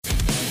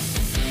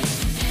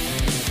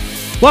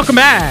Welcome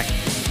back.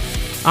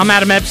 I'm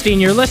Adam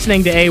Epstein. You're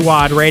listening to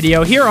AWadd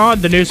Radio here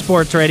on the new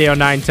Sports Radio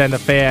 910 The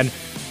Fan.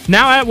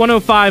 Now at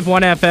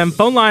 105.1 FM.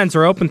 Phone lines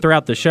are open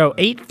throughout the show.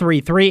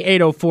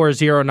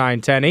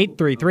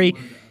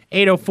 833-804-0910.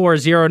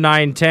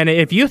 833-804-0910.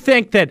 If you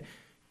think that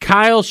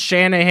Kyle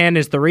Shanahan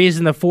is the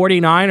reason the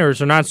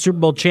 49ers are not Super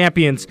Bowl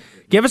champions,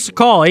 give us a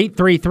call,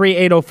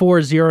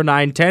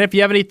 833-804-0910. If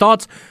you have any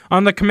thoughts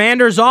on the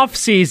Commanders'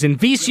 offseason,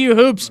 VCU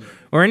hoops,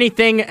 or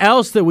anything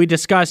else that we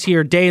discuss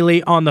here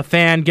daily on The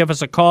Fan, give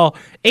us a call,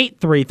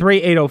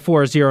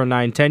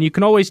 833-804-0910. You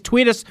can always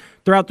tweet us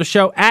throughout the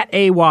show at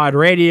AWadd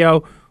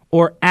Radio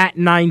or at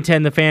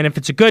 910 The Fan. If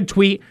it's a good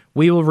tweet,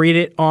 we will read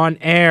it on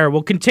air.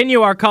 We'll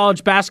continue our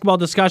college basketball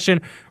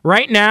discussion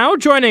right now.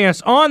 Joining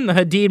us on the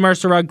Hadid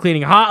Mercer Rug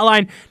Cleaning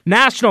Hotline,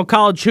 National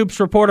College Hoops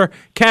reporter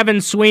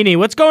Kevin Sweeney.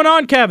 What's going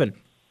on, Kevin?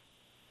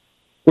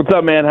 What's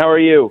up, man? How are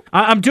you?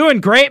 I'm doing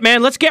great,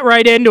 man. Let's get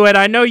right into it.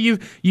 I know you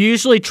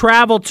usually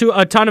travel to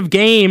a ton of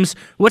games.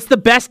 What's the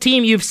best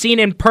team you've seen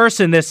in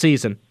person this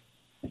season?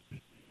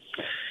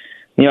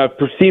 You know, I've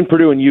seen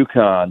Purdue and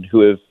UConn, who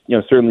have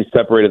certainly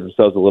separated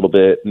themselves a little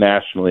bit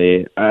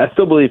nationally. I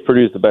still believe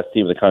Purdue is the best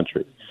team in the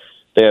country.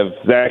 They have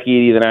Zach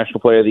Edey, the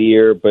National Player of the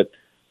Year, but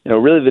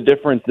really the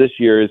difference this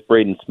year is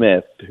Braden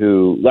Smith,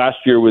 who last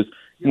year was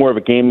more of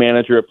a game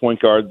manager at point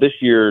guard. This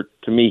year,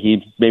 to me, he's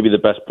maybe the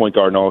best point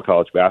guard in all of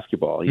college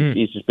basketball.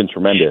 He's just been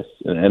tremendous.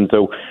 And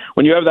so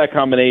when you have that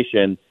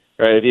combination,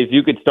 right, if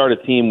you could start a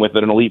team with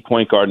an elite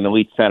point guard and an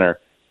elite center,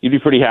 you'd be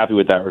pretty happy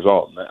with that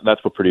result.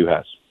 That's what Purdue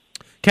has.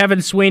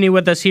 Kevin Sweeney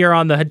with us here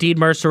on the Hadid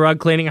Mercer Rug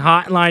Cleaning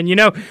Hotline.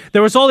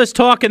 There was all this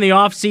talk in the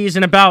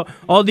offseason about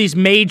all these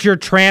major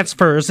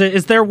transfers.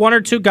 Is there one or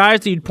two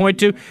guys that you'd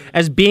point to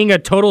as being a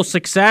total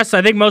success?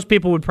 I think most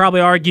people would probably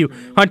argue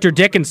Hunter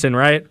Dickinson,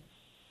 right?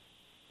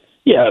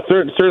 Yeah,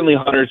 certainly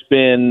Hunter's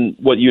been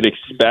what you'd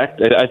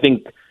expect. I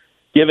think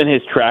given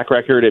his track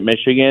record at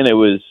Michigan, it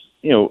was,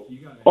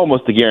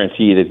 almost a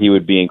guarantee that he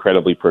would be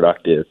incredibly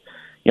productive.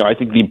 I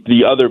think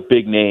the other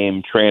big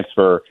name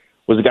transfer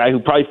was a guy who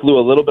probably flew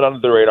a little bit under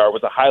the radar,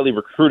 was a highly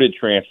recruited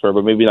transfer,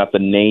 but maybe not the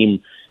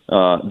name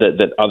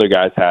that other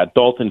guys had.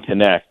 Dalton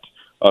Connect,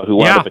 who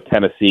wound up at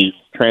Tennessee,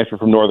 transfer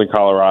from Northern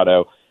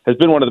Colorado, has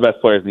been one of the best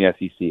players in the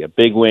SEC. A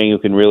big wing who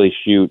can really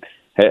shoot,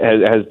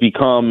 has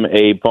become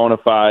a bona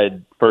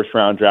fide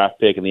first-round draft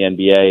pick in the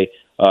NBA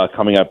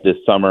coming up this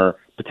summer,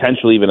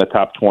 potentially even a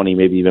top 20,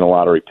 maybe even a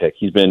lottery pick.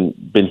 He's been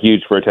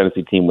huge for a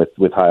Tennessee team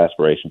with high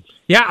aspirations.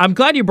 Yeah, I'm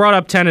glad you brought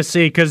up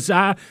Tennessee because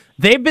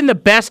they've been the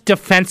best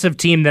defensive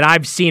team that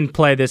I've seen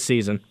play this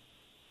season.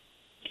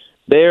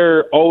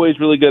 They're always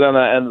really good on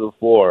that end of the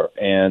floor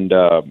and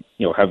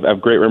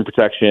have great rim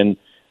protection.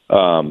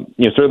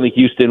 Certainly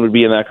Houston would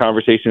be in that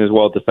conversation as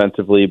well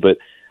defensively, but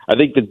I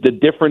think that the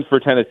difference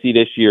for Tennessee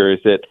this year is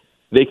that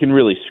they can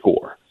really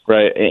score,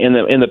 right? In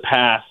the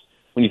past,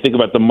 when you think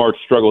about the March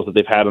struggles that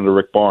they've had under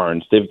Rick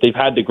Barnes, they've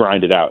had to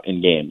grind it out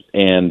in games.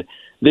 And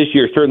this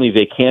year, certainly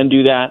they can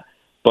do that,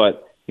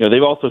 but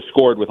they've also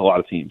scored with a lot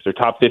of teams. They're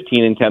top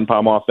 15 in Ken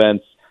Pom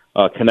offense.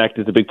 Connect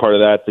is a big part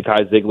of that.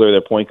 Zakai Ziegler,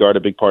 their point guard, a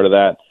big part of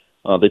that.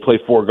 They play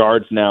four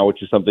guards now,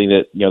 which is something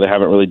that they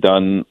haven't really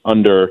done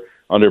under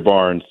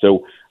Barnes.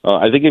 So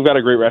I think they've got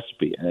a great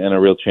recipe and a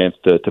real chance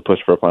to push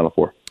for a Final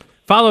Four.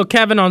 Follow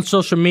Kevin on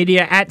social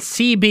media at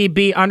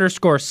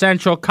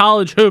CBB_Central,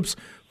 College Hoops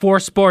for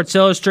Sports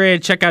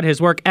Illustrated. Check out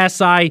his work,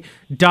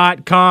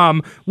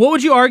 SI.com. What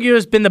would you argue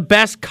has been the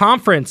best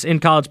conference in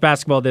college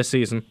basketball this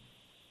season?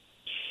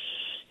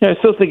 Yeah, I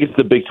still think it's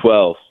the Big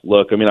 12.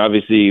 Look, I mean,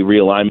 obviously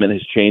realignment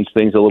has changed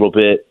things a little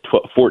bit.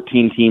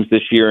 14 teams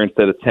this year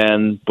instead of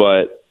 10,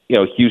 but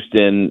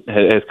Houston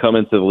has come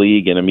into the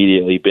league and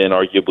immediately been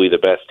arguably the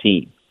best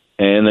team.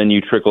 And then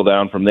you trickle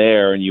down from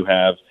there and you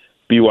have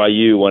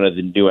BYU, one of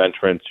the new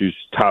entrants, who's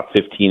top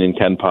 15 in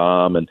Ken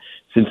Pom, and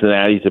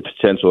Cincinnati's a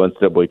potential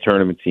NCAA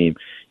tournament team.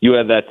 You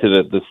add that to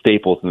the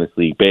staples in this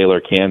league: Baylor,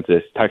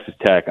 Kansas, Texas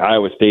Tech,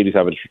 Iowa State, who's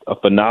having a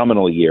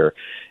phenomenal year.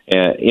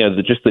 And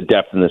just the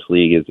depth in this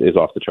league is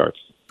off the charts.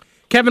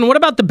 Kevin, what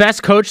about the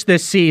best coach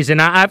this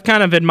season? I've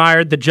kind of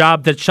admired the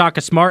job that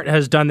Shaka Smart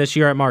has done this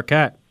year at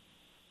Marquette.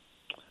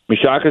 I mean,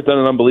 Shaka's done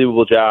an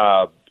unbelievable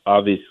job,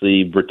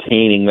 obviously,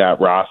 retaining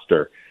that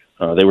roster.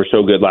 They were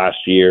so good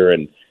last year,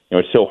 and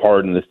it's so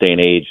hard in this day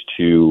and age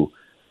to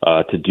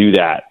do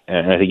that.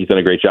 And I think he's done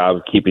a great job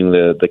of keeping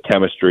the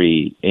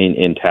chemistry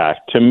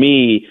intact. To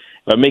me,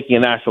 if I'm making a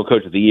National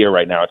Coach of the Year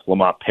right now, it's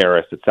Lamont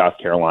Paris at South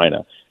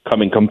Carolina,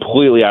 coming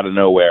completely out of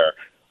nowhere.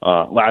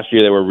 Last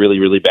year, they were really,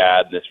 really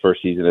bad in this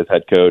first season as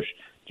head coach,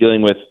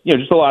 dealing with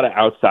just a lot of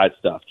outside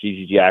stuff.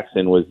 Gigi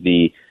Jackson was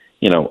the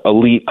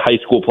elite high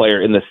school player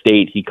in the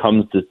state. He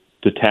comes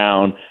to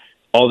town.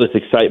 All this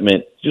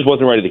excitement, just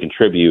wasn't ready to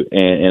contribute,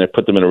 and it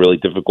put them in a really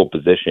difficult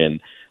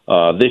position.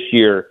 This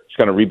year, just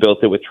kind of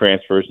rebuilt it with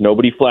transfers.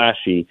 Nobody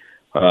flashy,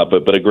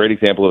 but a great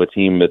example of a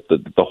team that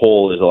the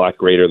whole is a lot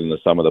greater than the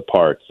sum of the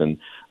parts. And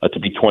to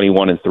be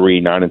 21-3,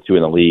 9-2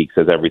 in the league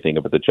says everything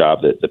about the job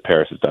that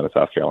Paris has done in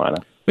South Carolina.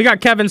 We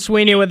got Kevin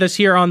Sweeney with us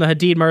here on the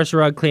Hadid Mercer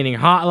Rug Cleaning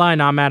Hotline.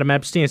 I'm Adam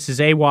Epstein. This is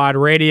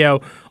AWadd Radio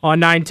on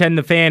 910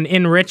 The Fan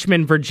in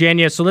Richmond,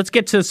 Virginia. So let's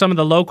get to some of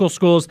the local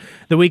schools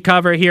that we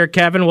cover here,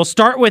 Kevin. We'll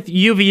start with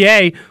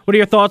UVA. What are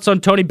your thoughts on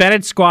Tony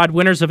Bennett's squad,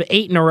 winners of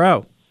 8 in a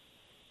row?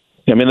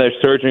 I mean, they're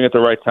surging at the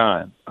right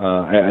time.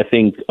 I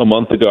think a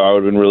month ago I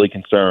would have been really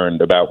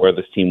concerned about where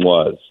this team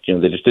was.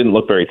 They just didn't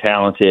look very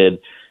talented.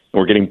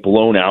 We're getting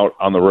blown out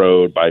on the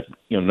road by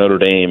Notre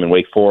Dame and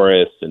Wake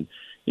Forest, and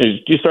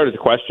you started to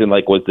question,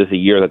 was this a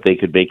year that they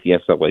could make the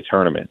NCAA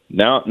tournament?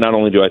 Now, not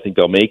only do I think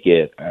they'll make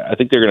it, I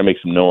think they're going to make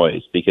some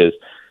noise because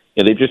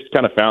they've just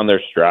kind of found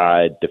their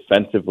stride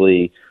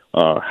defensively,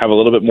 have a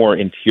little bit more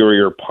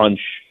interior punch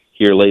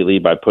here lately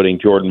by putting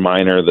Jordan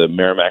Minor, the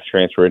Merrimack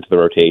transfer, into the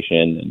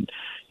rotation,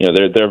 and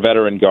their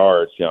veteran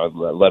guards,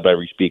 led by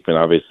Reese Beekman,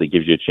 obviously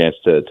gives you a chance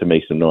to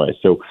make some noise.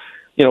 So,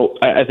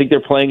 I think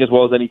they're playing as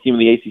well as any team in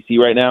the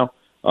ACC right now.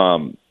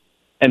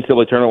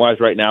 NCAA tournament-wise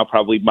right now,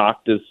 probably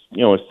mocked as,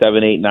 a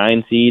 7, 8,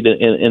 9 seed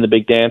in the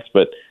Big Dance,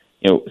 but,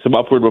 some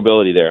upward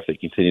mobility there if they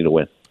continue to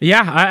win.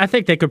 Yeah, I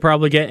think they could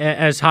probably get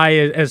as high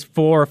as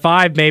 4 or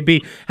 5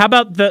 maybe. How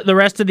about the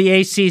rest of the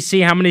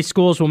ACC? How many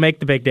schools will make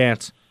the Big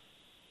Dance?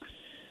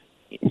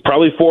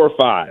 Probably 4 or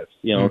 5.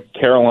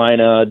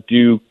 Carolina,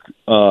 Duke,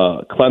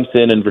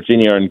 Clemson, and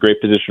Virginia are in great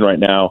position right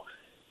now.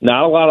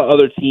 Not a lot of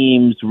other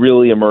teams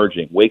really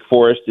emerging. Wake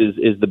Forest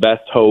is the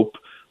best hope.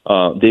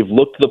 They've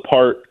looked the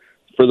part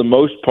for the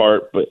most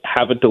part, but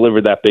haven't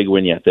delivered that big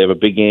win yet. They have a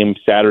big game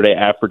Saturday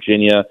at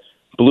Virginia.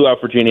 Blew out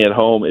Virginia at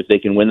home. If they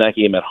can win that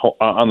game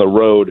on the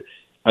road,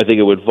 I think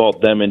it would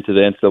vault them into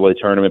the NCAA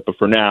tournament. But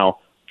for now,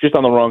 just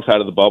on the wrong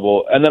side of the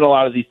bubble. And then a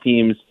lot of these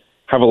teams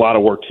have a lot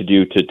of work to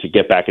do to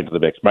get back into the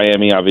mix.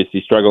 Miami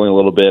obviously struggling a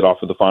little bit off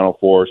of the Final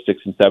Four, 6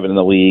 and 7 in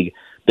the league.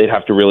 They'd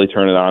have to really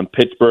turn it on.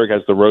 Pittsburgh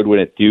has the road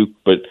win at Duke,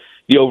 but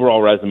the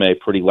overall resume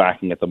pretty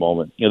lacking at the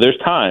moment. There's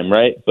time,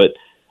 right? But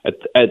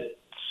at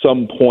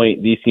some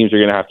point, these teams are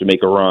going to have to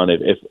make a run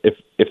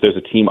if there's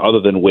a team other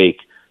than Wake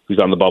who's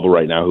on the bubble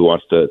right now who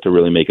wants to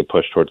really make a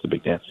push towards the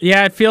Big Dance.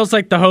 Yeah, it feels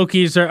like the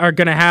Hokies are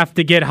going to have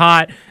to get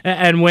hot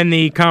and win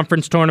the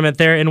conference tournament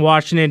there in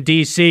Washington,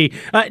 D.C.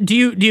 Do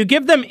you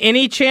give them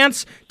any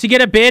chance to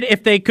get a bid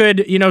if they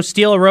could,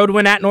 steal a road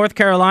win at North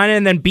Carolina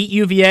and then beat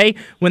UVA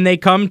when they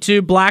come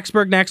to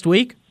Blacksburg next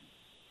week?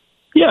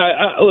 Yeah,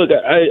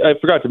 I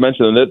forgot to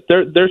mention that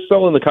they're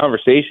still in the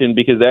conversation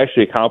because they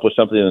actually accomplished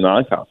something in the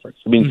non-conference.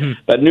 I mean,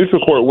 that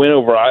neutral court win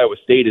over Iowa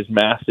State is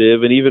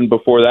massive, and even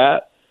before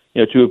that,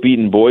 to have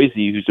beaten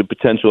Boise, who's a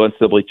potential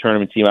NCAA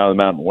tournament team out of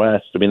the Mountain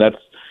West. I mean,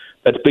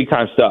 that's big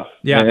time stuff.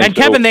 Yeah, and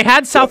so, Kevin, they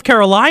had South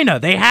Carolina.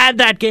 They had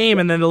that game,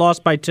 and then they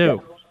lost by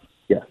 2.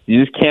 Yeah,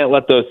 you just can't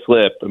let those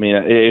slip. I mean,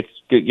 it's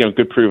good,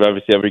 good proof.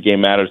 Obviously, every game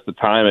matters. At the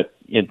time,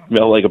 it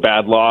felt like a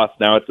bad loss.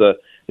 Now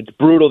it's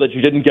brutal that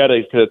you didn't get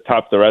it to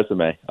top the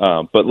resume.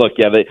 But look,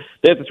 yeah,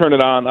 they have to turn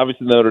it on.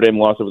 Obviously, the Notre Dame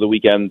loss over the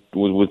weekend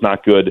was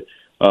not good.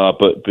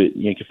 But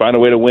you can find a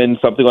way to win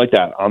something like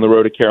that on the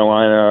road at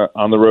Carolina,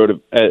 on the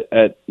road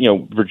at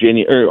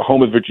Virginia, or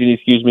home of Virginia,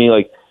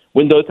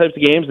 win those types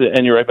of games,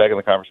 and you're right back in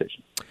the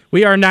conversation.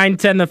 We are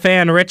 910 The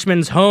Fan,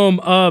 Richmond's home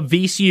of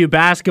VCU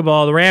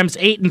basketball. The Rams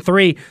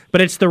 8-3,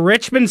 but it's the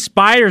Richmond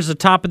Spiders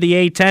atop of the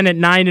A10 at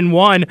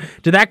 9-1.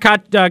 Did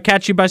that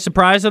catch you by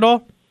surprise at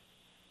all?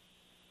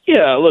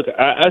 Yeah, look,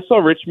 I saw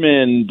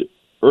Richmond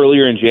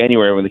earlier in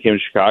January when they came to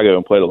Chicago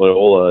and played at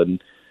Loyola,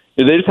 and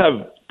they just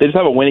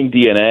have a winning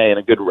DNA and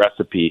a good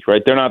recipe,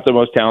 right? They're not the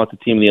most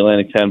talented team in the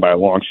Atlantic 10 by a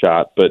long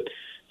shot, but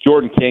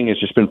Jordan King has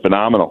just been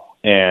phenomenal.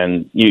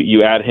 And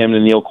you add him to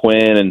Neil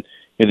Quinn, and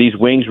these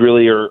wings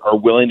really are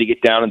willing to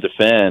get down and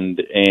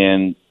defend,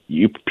 and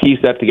you piece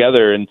that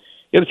together, and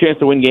you have a chance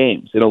to win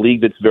games in a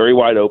league that's very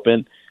wide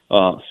open.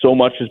 So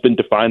much has been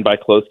defined by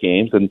close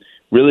games. And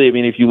really, I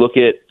mean, if you look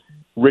at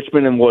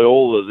Richmond and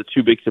Loyola, the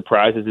two big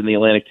surprises in the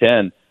Atlantic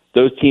 10,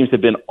 those teams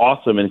have been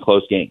awesome in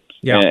close games.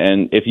 Yeah.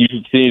 And if you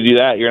continue to do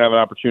that, you're going to have an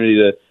opportunity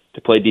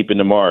to play deep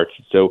into March.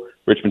 So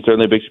Richmond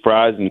certainly a big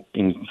surprise, and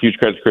huge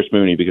credit to Chris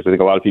Mooney, because I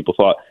think a lot of people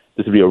thought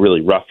this would be a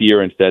really rough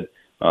year. Instead,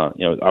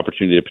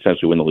 opportunity to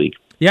potentially win the league.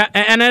 Yeah,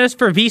 and as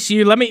for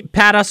VCU, let me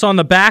pat us on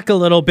the back a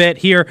little bit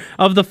here.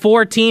 Of the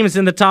 4 teams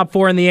in the top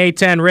 4 in the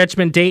A10,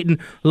 Richmond, Dayton,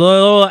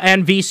 Loyola,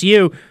 and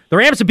VCU, the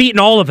Rams have beaten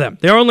all of them.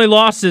 Their only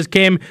losses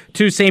came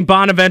to St.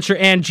 Bonaventure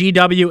and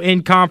GW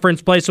in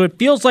conference play, so it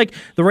feels like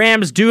the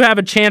Rams do have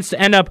a chance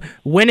to end up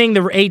winning the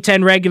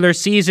A10 regular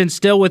season,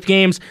 still with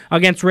games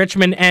against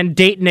Richmond and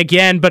Dayton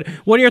again. But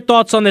what are your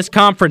thoughts on this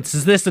conference?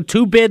 Is this a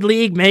 2-bid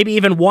league, maybe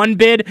even 1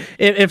 bid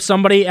if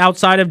somebody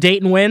outside of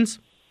Dayton wins?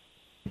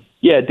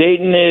 Yeah,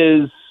 Dayton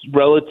is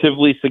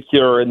relatively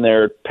secure in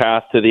their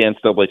path to the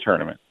NCAA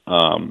tournament.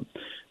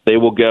 They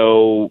will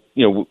go,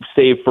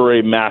 save for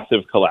a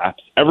massive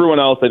collapse. Everyone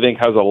else, I think,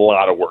 has a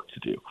lot of work to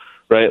do,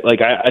 right?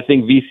 Like, I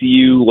think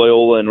VCU,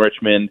 Loyola, and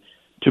Richmond,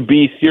 to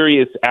be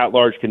serious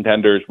at-large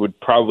contenders, would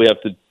probably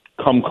have to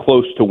come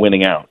close to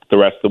winning out the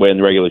rest of the way in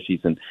the regular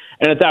season.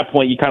 And at that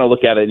point, you kind of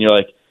look at it and you're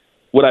like,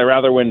 would I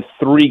rather win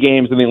 3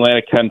 games in the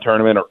Atlantic 10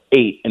 tournament or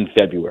 8 in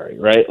February,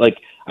 right? Like,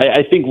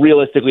 I think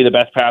realistically the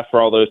best path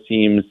for all those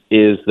teams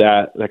is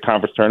that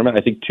conference tournament.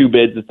 I think 2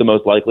 bids is the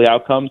most likely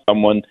outcome,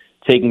 someone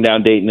taking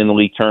down Dayton in the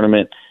league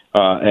tournament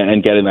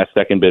and getting that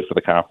second bid for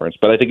the conference.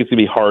 But I think it's going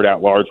to be hard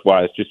at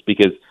large-wise just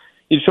because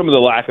some of the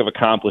lack of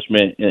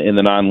accomplishment in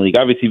the non-league.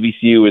 Obviously,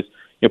 VCU is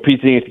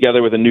piecing it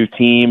together with a new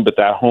team, but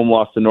that home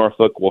loss to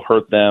Norfolk will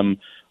hurt them.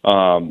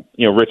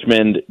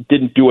 Richmond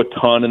didn't do a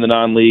ton in the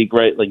non-league,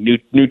 right? Like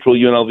neutral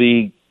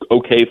UNLV,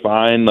 okay,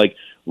 fine. Like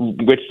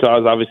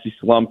Wichita's obviously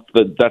slumped,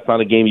 but that's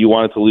not a game you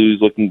wanted to lose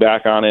looking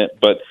back on it.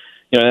 But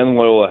and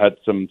Loyola had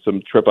some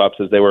trip ups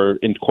as they were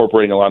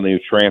incorporating a lot of new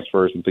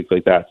transfers and things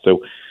like that.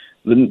 So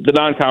the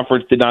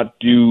non-conference did not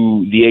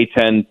do the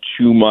A-10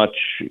 too much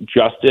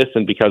justice,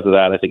 and because of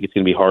that, I think it's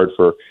going to be hard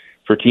for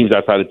teams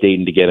outside of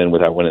Dayton to get in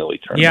without winning the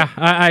league tournament. Yeah,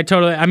 I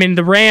totally. I mean,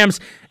 the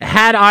Rams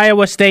had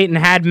Iowa State and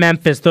had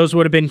Memphis. Those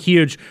would have been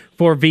huge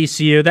for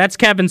VCU. That's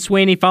Kevin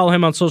Sweeney. Follow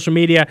him on social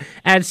media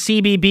at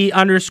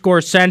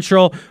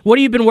CBB_Central. What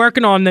have you been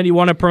working on that you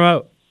want to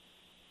promote?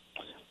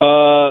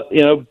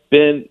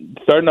 Been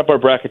starting up our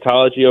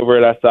bracketology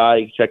over at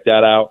SI. You can check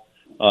that out,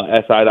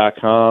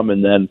 SI.com,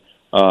 and then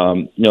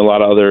a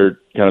lot of other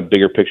kind of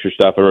bigger picture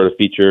stuff. I wrote a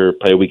feature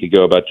probably a week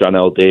ago about John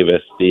L.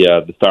 Davis,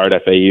 the star at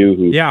FAU,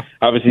 who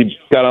obviously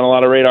got on a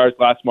lot of radars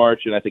last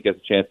March, and I think has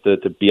a chance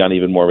to be on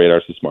even more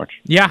radars this March.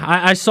 Yeah,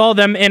 I saw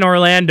them in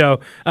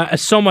Orlando.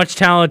 So much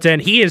talent,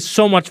 and he is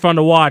so much fun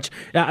to watch.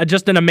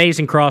 Just an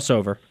amazing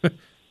crossover.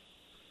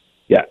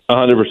 Yeah,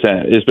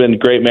 100%. It's been a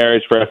great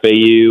marriage for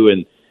FAU,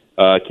 and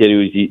kid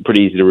who's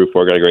pretty easy to root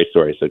for. Got a great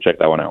story, so check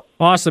that one out.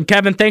 Awesome.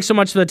 Kevin, thanks so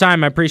much for the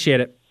time. I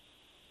appreciate it.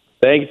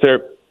 Thanks,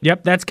 sir.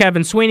 Yep, that's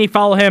Kevin Sweeney.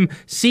 Follow him,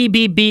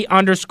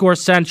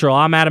 CBB_Central.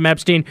 I'm Adam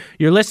Epstein.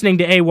 You're listening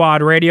to AWadd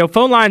Radio.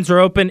 Phone lines are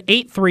open,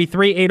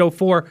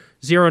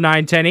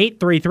 833-804-0910,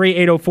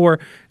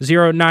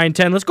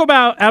 833-804-0910. Let's go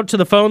out to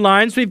the phone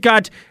lines. We've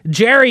got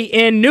Jerry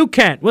in New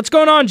Kent. What's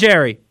going on,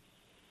 Jerry?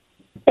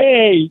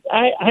 Hey,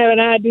 I have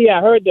an idea.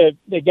 I heard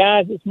the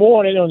guys this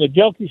morning on the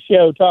Junkie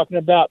Show talking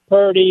about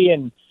Purdy,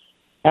 and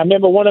I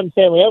remember one of them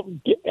saying, well,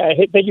 I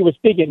think he was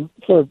speaking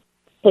for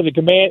the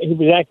command. He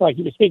was acting like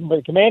he was speaking for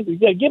the commander. He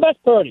said, give us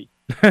Purdy.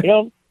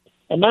 And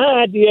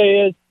my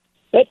idea is,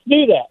 let's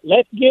do that.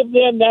 Let's give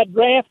them that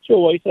draft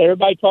choice that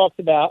everybody talks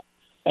about,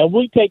 and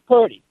we take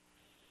Purdy.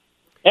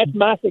 That's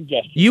my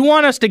suggestion. You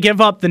want us to give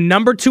up the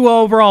number 2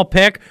 overall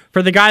pick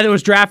for the guy that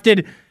was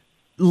drafted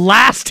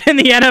last in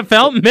the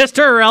NFL,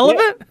 Mr.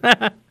 Irrelevant?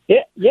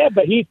 Yeah,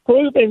 but he's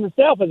proven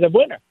himself as a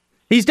winner.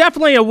 He's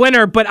definitely a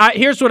winner, but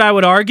here's what I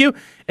would argue,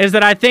 is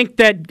that I think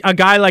that a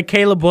guy like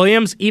Caleb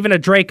Williams, even a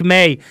Drake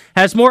May,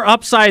 has more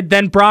upside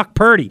than Brock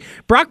Purdy.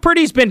 Brock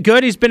Purdy's been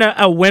good. He's been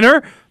a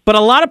winner, but a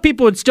lot of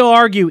people would still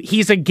argue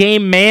he's a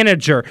game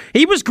manager.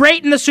 He was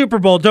great in the Super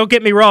Bowl, don't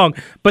get me wrong,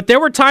 but there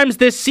were times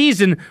this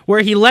season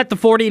where he let the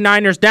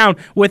 49ers down.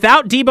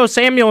 Without Deebo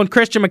Samuel and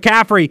Christian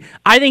McCaffrey,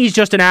 I think he's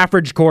just an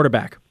average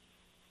quarterback.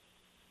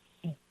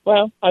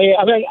 Well,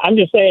 I'm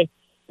just saying,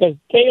 because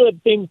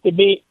Caleb seems to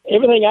be,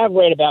 everything I've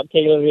read about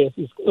Caleb is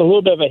he's a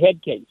little bit of a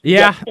head case.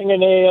 Yeah. He's got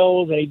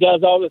fingernails, and he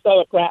does all this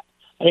other crap.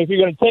 I mean, if you're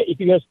going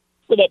to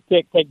put that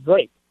pick, take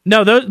Drake.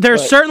 No,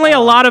 there's certainly a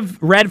lot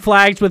of red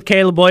flags with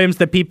Caleb Williams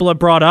that people have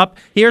brought up.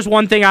 Here's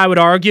one thing I would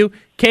argue.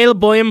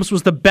 Caleb Williams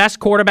was the best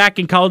quarterback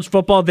in college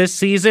football this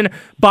season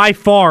by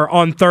far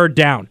on third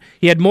down.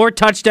 He had more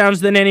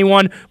touchdowns than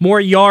anyone,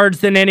 more yards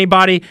than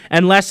anybody,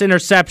 and less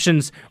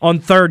interceptions on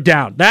third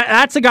down.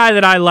 That's a guy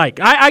that I like.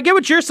 I get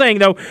what you're saying,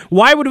 though.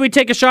 Why would we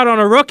take a shot on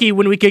a rookie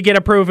when we could get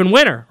a proven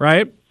winner,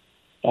 right?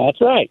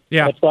 That's right.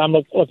 Yeah. That's what I'm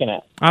looking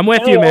at. I'm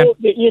with you, man.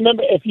 You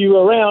remember, if you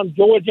were around,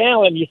 George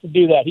Allen used to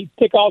do that. He'd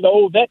pick all the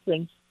old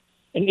veterans,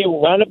 and he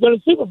wound up going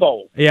to Super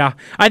Bowl. Yeah.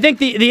 I think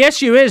the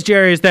issue is,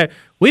 Jerry, is that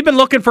we've been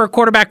looking for a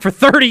quarterback for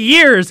 30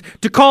 years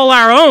to call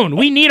our own.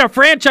 We need a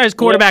franchise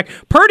quarterback.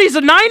 Yep. Purdy's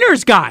a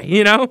Niners guy,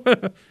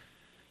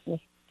 All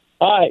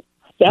right.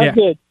 Sounds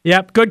good.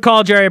 Yep. Good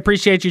call, Jerry.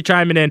 Appreciate you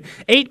chiming in.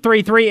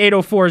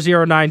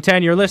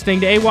 833-804-0910. You're listening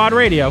to AWadd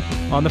Radio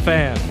on The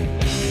Fan.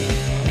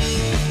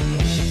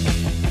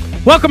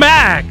 Welcome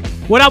back.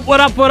 What up,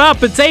 what up, what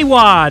up? It's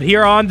AWadd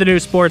here on the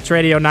new Sports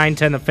Radio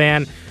 910 The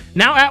Fan.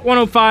 Now at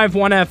 105.1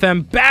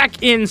 FM,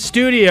 back in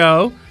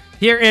studio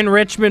here in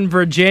Richmond,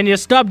 Virginia.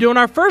 Stub, doing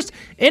our first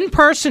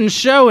in-person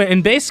show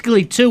in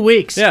basically 2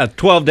 weeks. Yeah,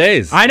 12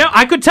 days. I know.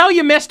 I could tell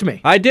you missed me.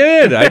 I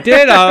did.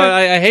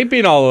 I hate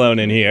being all alone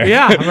in here.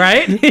 Yeah,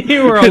 right?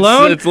 You were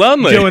alone. It's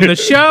lonely. Doing the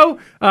show.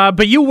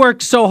 But you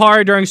worked so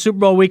hard during Super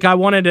Bowl week. I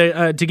wanted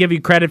to give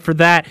you credit for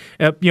that.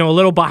 A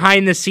little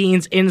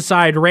behind-the-scenes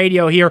inside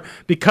radio here.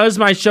 Because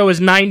my show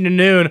is 9 to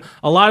noon,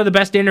 a lot of the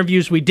best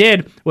interviews we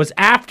did was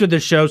after the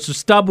show. So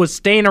Stub was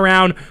staying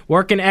around,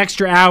 working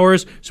extra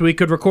hours so we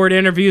could record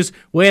interviews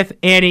with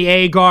Annie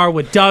Agar,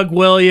 with Doug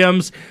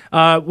Williams,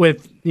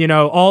 with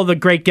all the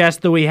great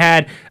guests that we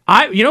had.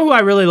 Who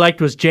I really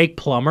liked was Jake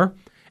Plummer.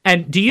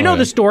 And do you know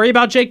the story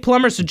about Jake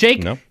Plummer? So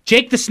Jake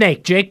the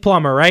Snake, Jake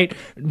Plummer, right?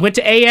 Went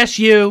to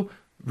ASU,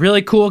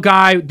 Really cool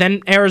guy.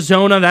 Then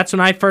Arizona, that's when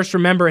I first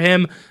remember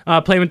him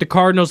playing with the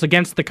Cardinals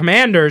against the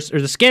Commanders, or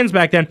the Skins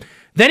back then.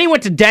 Then he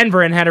went to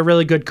Denver and had a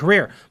really good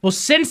career. Well,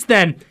 since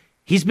then,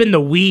 he's been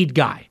the weed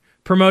guy,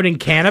 promoting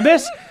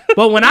cannabis.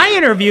 Well, when I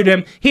interviewed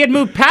him, he had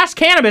moved past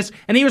cannabis,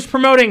 and he was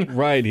promoting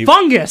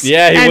fungus.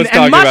 Yeah, he was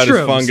talking about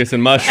his fungus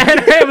and mushrooms. And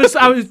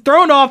I was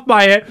thrown off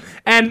by it,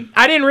 and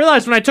I didn't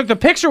realize when I took the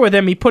picture with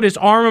him, he put his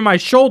arm on my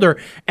shoulder.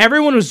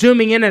 Everyone was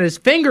zooming in at his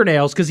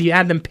fingernails because he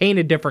had them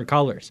painted different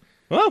colors.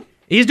 Well,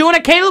 he's doing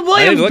a Caleb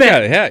Williams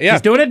bit. Yeah.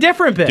 He's doing a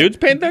different bit. Dudes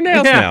paint their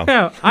nails now.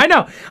 Yeah, I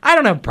know. I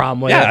don't have a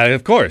problem with it. Yeah,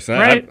 of course.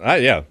 Right?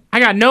 I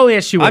got no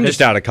issue with it. I'm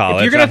just out of college.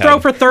 If you're going to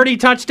throw for 30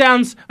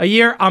 touchdowns a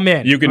year, I'm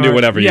in. You can do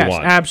whatever you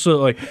want. Yes,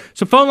 absolutely.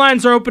 So phone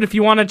lines are open if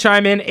you want to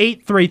chime in,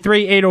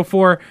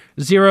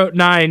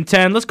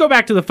 833-804-0910. Let's go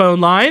back to the phone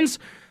lines.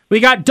 We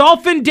got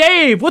Dolphin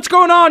Dave. What's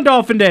going on,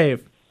 Dolphin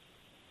Dave?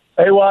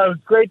 Hey, well, it was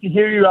great to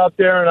hear you out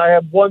there, and I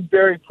have one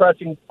very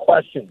pressing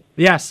question.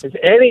 Yes. Is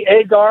Annie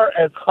Agar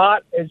as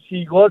hot as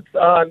she looks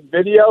on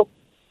video?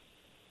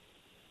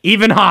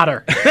 Even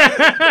hotter.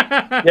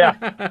 Yeah.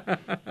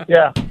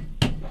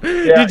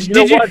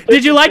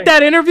 Did you like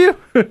that interview?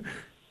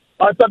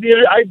 I thought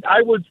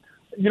I was.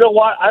 You know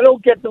what? I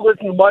don't get to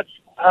listen much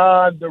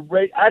on the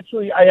radio.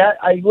 Actually,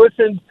 I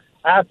listened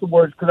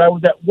afterwards because I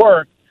was at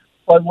work.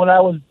 But when I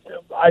went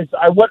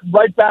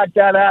right back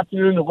that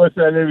afternoon to listen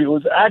to that interview. It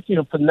was actually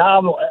a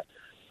phenomenal.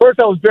 First,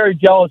 I was very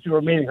jealous you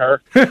were meeting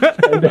her,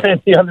 and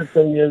then the other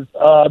thing is,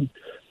 was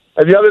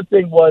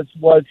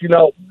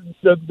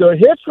the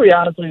history.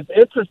 Honestly, is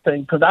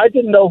interesting because I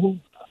didn't know who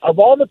of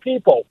all the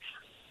people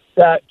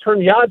that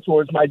turned me on to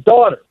her is my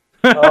daughter.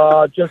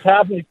 Just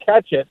happened to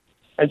catch it,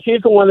 and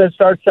she's the one that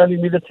starts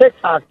sending me the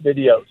TikTok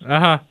videos.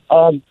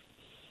 And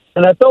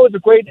I thought it was a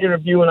great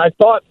interview, and I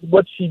thought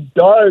what she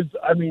does,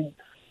 I mean,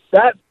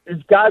 that has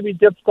got to be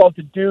difficult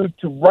to do,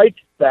 to write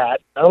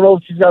that. I don't know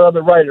if she's got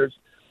other writers,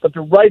 but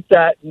to write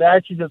that and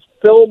actually just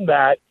film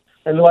that.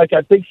 And like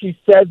I think she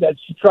said that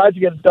she tried to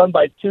get it done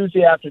by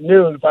Tuesday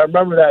afternoon, if I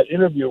remember that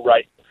interview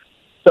right.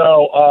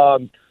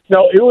 So,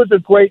 no, it was a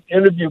great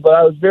interview, but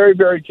I was very,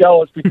 very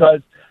jealous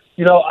because,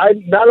 I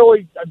not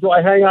only do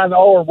I hang on to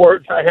all her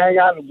words, I hang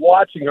on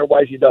watching her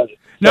while she does it.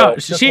 No,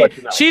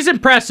 she's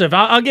impressive.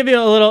 I'll give you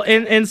a little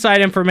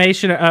inside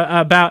information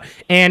about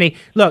Annie.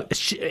 Look,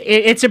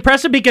 it's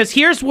impressive because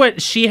here's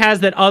what she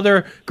has that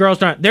other girls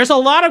don't. There's a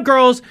lot of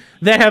girls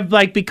that have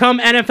become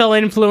NFL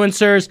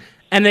influencers,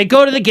 and they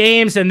go to the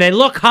games and they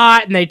look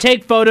hot and they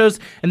take photos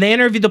and they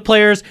interview the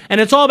players, and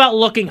it's all about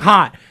looking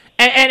hot.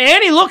 And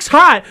Annie looks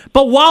hot,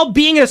 but while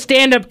being a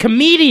stand-up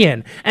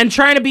comedian and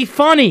trying to be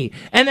funny.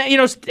 And,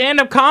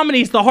 stand-up comedy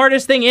is the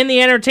hardest thing in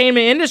the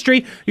entertainment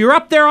industry. You're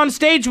up there on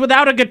stage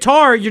without a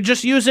guitar. You're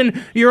just using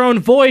your own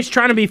voice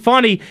trying to be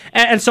funny.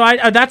 And so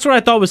that's what I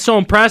thought was so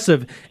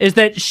impressive, is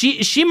that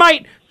she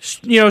might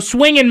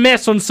swing and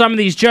miss on some of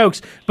these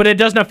jokes, but it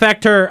doesn't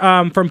affect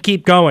her from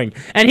keep going.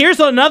 And here's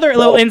another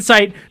little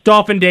insight,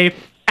 Dolphin Dave.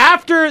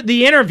 After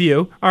the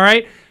interview, all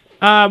right,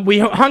 we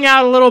hung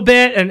out a little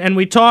bit and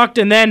we talked,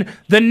 and then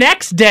the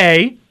next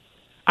day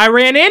I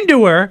ran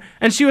into her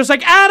and she was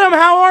like, "Adam,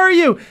 how are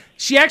you?"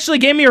 She actually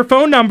gave me her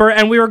phone number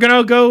and we were going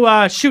to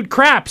go shoot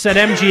craps at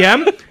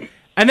MGM.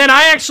 And then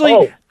I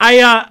actually,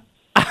 I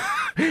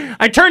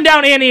turned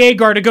down Annie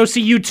Agar to go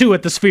see U2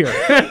 at the Sphere.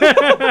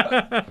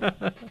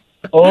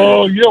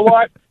 Oh, you know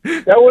what?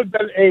 That would have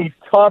been a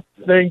tough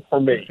thing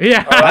for me.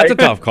 Yeah, right? That's a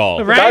tough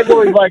call. Right?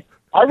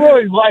 I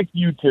really like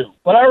you too,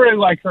 but I really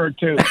like her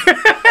too.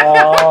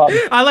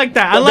 I like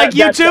that. I like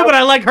you too, but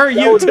I like her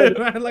you too.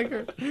 I like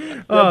her.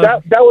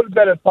 That would have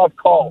been a tough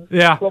call.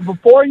 Yeah. But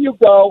before you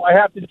go, I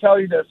have to tell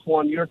you this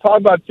one. You were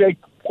talking about Jake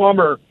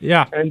Plummer.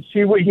 Yeah. And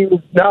he was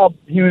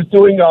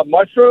doing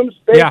mushrooms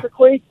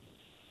basically. Yeah.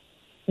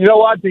 You know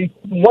what? They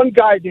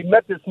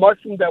met this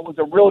mushroom that was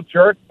a real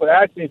jerk, but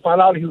actually found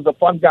out he was a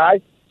fun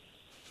guy.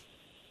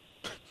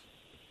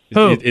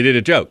 Who? It did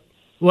a joke.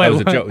 Wait, that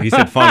was a joke. He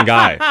said fun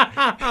guy.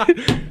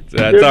 So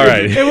that's all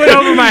right. It went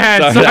over my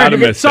head.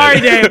 Sorry,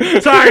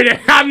 Dave. Sorry, Dave.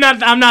 I'm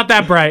not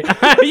that bright.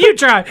 You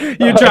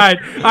tried. All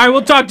right,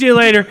 we'll talk to you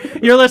later.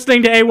 You're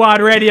listening to AWadd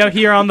Radio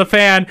here on The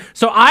Fan.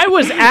 So I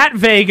was at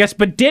Vegas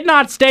but did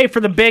not stay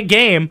for the big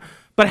game.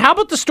 But how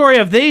about the story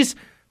of these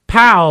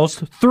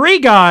pals, 3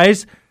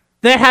 guys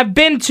that have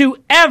been to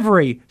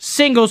every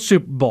single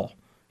Super Bowl?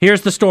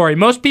 Here's the story.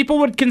 Most people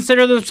would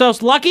consider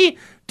themselves lucky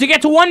to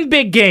get to one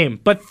big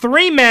game, but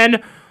 3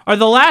 men are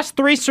the last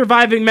 3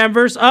 surviving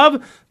members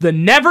of the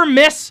Never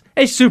Miss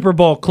a Super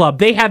Bowl Club.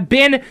 They have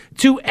been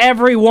to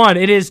every one.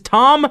 It is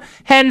Tom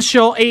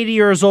Henschel, 80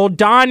 years old,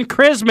 Don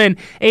Krisman,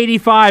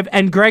 85,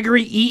 and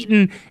Gregory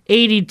Eaton,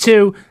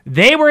 82.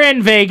 They were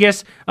in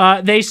Vegas.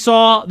 They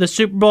saw the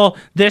Super Bowl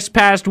this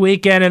past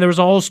weekend, and there was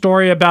a whole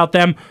story about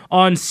them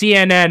on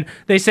CNN.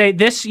 They say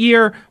this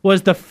year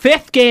was the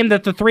 5th game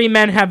that the 3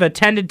 men have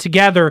attended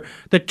together.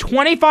 The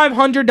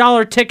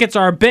 $2,500 tickets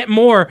are a bit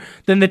more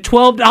than the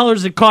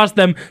 $12 it cost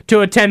them to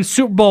attend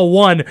Super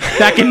Bowl I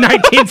back in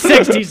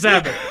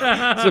 1967.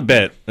 It's a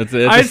bit. It's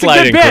a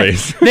slight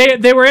increase.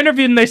 They were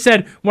interviewed and they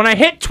said, when I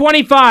hit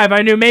 25,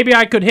 I knew maybe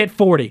I could hit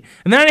 40.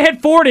 And then I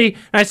hit 40, and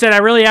I said, I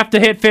really have to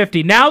hit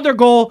 50. Now their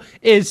goal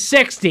is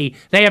 60.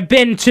 They have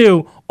been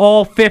to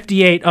all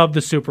 58 of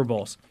the Super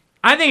Bowls.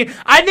 I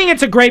think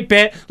it's a great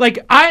bit. Like,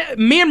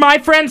 me and my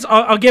friends,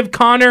 I'll give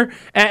Connor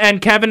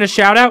and Kevin a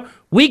shout-out.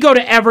 We go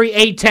to every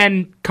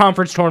A10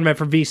 conference tournament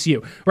for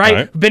VCU,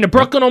 right? Been to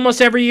Brooklyn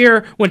almost every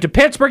year, went to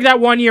Pittsburgh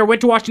that one year,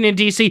 went to Washington,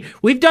 D.C.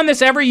 We've done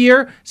this every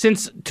year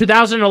since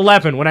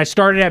 2011 when I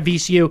started at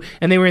VCU,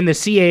 and they were in the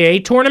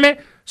CAA tournament.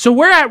 So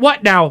we're at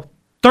what now,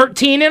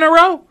 13 in a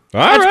row?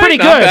 That's pretty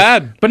good,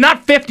 bad. But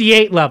not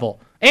 58 level.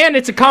 And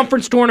it's a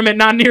conference tournament,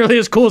 not nearly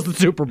as cool as the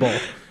Super Bowl.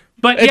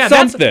 But it's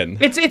something.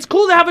 It's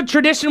cool to have a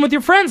tradition with your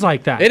friends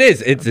like that. It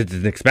is. It's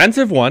an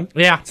expensive one.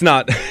 Yeah. It's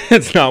not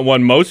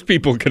one most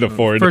people can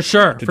afford. For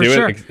sure.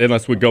 It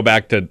unless we go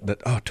back to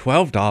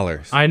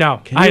 $12. I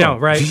know,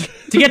 right?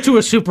 To get to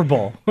a Super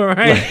Bowl,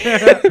 right?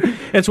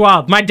 It's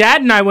wild. My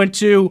dad and I went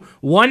to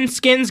one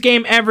Skins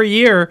game every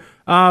year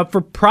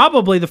for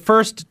probably the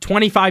first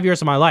 25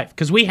 years of my life,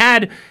 because we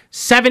had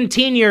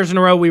 17 years in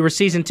a row we were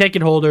season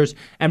ticket holders,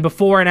 and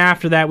before and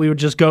after that we would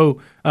just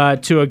go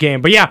to a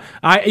game. But yeah,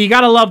 you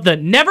gotta love the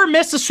Never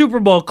Miss a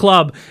Super Bowl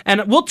Club,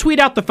 and we'll tweet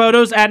out the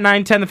photos at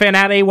 910 The Fan,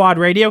 at AWadd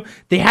Radio.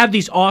 They have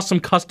these awesome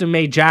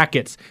custom-made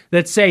jackets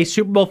that say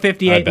Super Bowl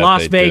 58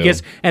 Las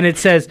Vegas, and it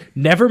says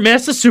Never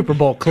Miss a Super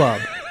Bowl Club.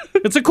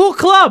 It's a cool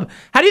club.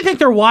 How do you think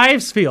their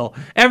wives feel?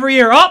 Every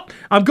year,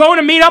 I'm going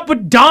to meet up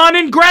with Don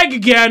and Greg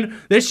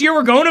again. This year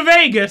we're going to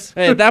Vegas.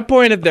 Hey, at that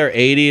point, if they're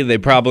 80, they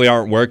probably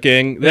aren't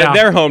working.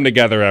 They're home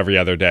together every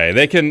other day.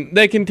 They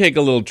can take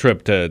a little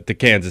trip to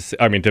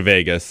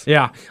Vegas.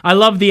 Yeah. I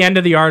love the end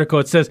of the article.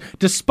 It says,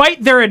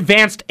 despite their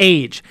advanced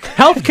age,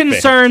 health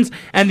concerns,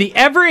 and the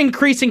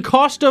ever-increasing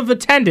cost of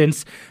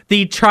attendance,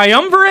 the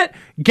triumvirate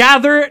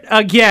gather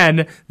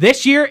again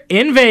this year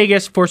in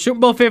Vegas for Super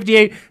Bowl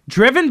 58,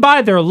 driven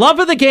by their love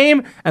of the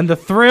game and the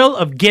thrill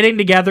of getting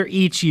together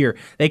each year.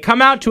 They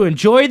come out to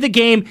enjoy the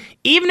game,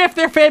 even if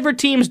their favorite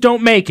teams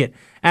don't make it.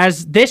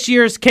 As this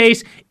year's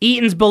case,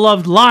 Eaton's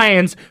beloved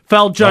Lions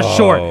fell just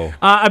short.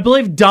 I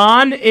believe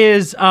Don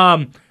is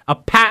a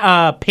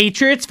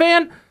Patriots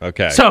fan.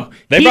 Okay. So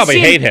they probably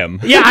hate him.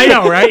 Yeah, I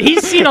know, right?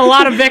 He's seen a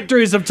lot of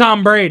victories of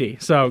Tom Brady.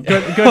 So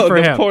good for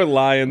him. Poor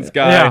Lions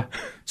guy. Yeah.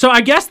 So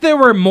I guess there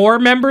were more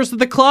members of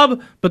the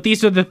club, but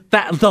these are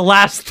the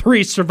last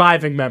three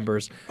surviving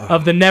members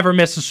of the Never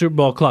Miss a Super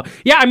Bowl Club.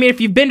 Yeah, I mean, if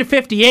you've been to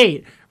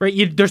 58,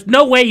 right, there's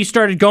no way you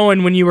started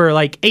going when you were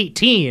like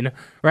 18,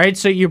 right?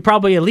 So you're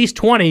probably at least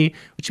 20,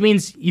 which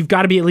means you've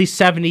got to be at least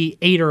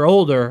 78 or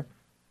older.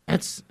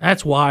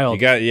 That's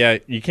wild.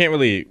 You can't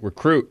really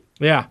recruit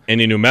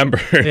any new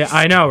members. Yeah,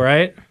 I know,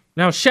 right?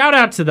 Now, shout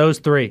out to those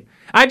three.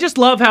 I just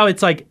love how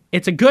it's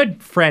a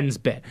good friends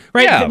bit,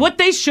 right? Yeah. What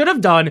they should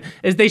have done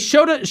is they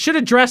should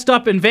have dressed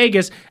up in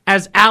Vegas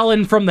as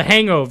Alan from The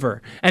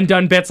Hangover and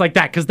done bits like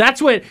that, because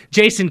that's what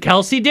Jason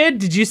Kelsey did.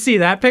 Did you see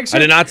that picture? I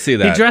did not see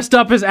that. He dressed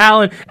up as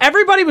Alan.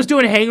 Everybody was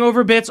doing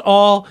Hangover bits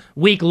all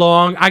week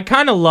long. I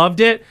kind of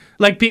loved it.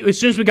 Like, as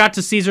soon as we got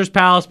to Caesar's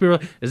Palace, we were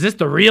like, is this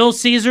the real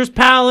Caesar's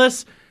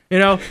Palace? You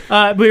know,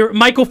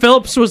 Michael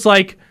Phillips was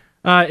like,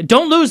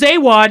 don't lose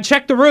AWadd,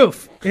 check the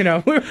roof. You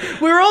know, we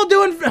were all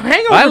doing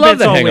Hangover. I love bits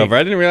the all Hangover. week.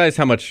 I didn't realize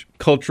how much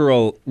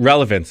cultural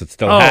relevance it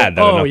still had.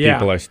 That enough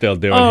people are still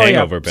doing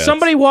Hangover bits.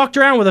 Somebody walked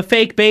around with a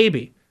fake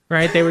baby,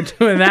 right? They were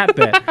doing that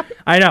bit.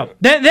 I know.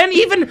 Then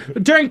even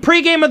during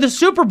pregame of the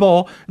Super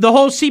Bowl, the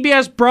whole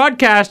CBS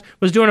broadcast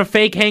was doing a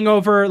fake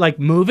Hangover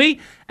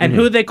movie. And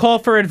who did they call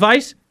for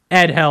advice?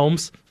 Ed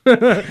Helms.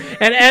 And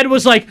Ed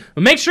was like,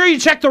 make sure you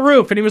check the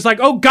roof. And he was like,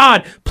 oh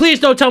God, please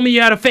don't tell me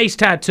you had a face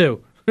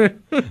tattoo.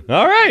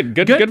 All right,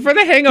 good for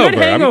the Hangover. Good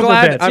Hangover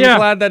I'm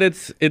glad that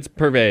it's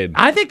pervade.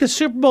 I think the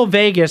Super Bowl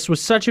Vegas was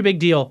such a big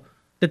deal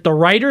that the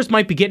writers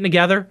might be getting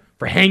together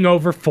for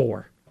Hangover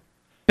 4.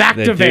 Back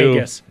to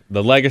Vegas.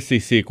 The Legacy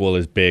sequel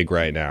is big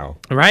right now,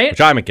 right?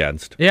 Which I'm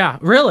against. Yeah,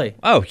 really.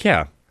 Oh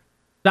yeah.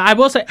 I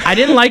will say I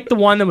didn't like the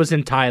one that was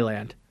in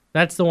Thailand.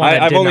 That's the one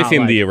I've only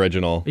seen the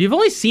original. You've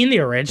only seen the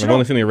original? I've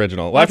only seen the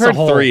original. Well, I've heard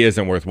 3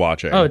 isn't worth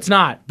watching. Oh, it's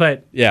not,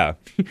 but... Yeah.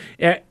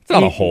 It's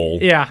not a hole.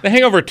 Yeah. The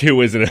Hangover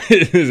 2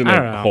 isn't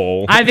a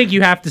hole. I think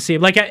you have to see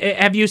it.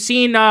 Have you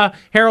seen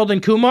Harold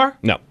and Kumar?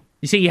 No.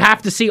 You see, you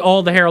have to see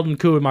all the Harold and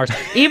Kumars.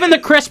 Even the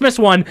Christmas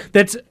one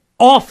that's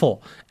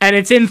awful, and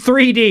it's in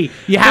 3D.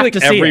 You have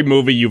to see it. Every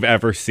movie you've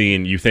ever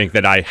seen, you think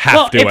that I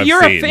have to have seen. If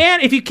you're a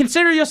fan, if you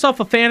consider yourself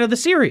a fan of the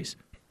series...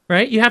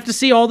 Right? You have to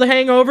see all the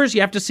Hangovers, you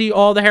have to see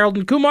all the Harold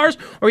and Kumars,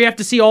 or you have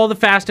to see all the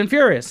Fast and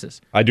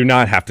Furiouses. I do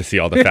not have to see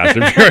all the Fast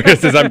and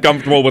Furiouses. I'm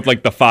comfortable with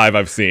the 5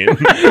 I've seen.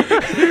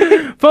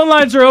 Phone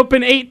lines are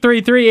open,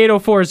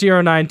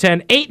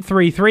 833-804-0910,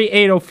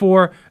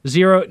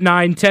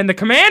 833-804-0910. The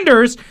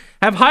Commanders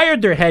have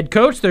hired their head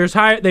coach. They've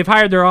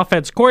hired their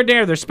offense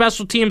coordinator, their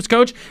special teams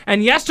coach,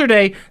 and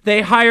yesterday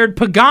they hired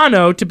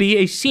Pagano to be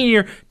a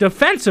senior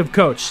defensive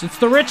coach. It's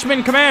the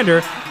Richmond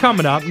Commander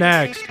coming up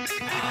next.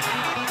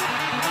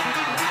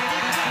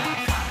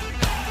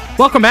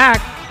 Welcome back.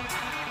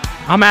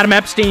 I'm Adam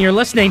Epstein. You're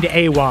listening to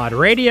AWadd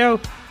Radio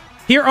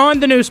here on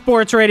the new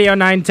Sports Radio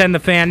 910 The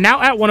Fan, now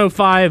at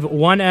 105.1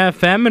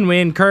 FM, and we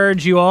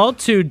encourage you all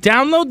to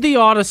download the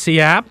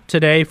Odyssey app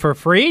today for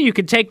free. You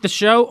can take the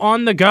show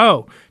on the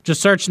go. Just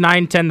search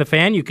 910 The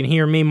Fan. You can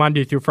hear me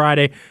Monday through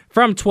Friday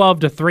from 12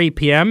 to 3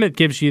 p.m. It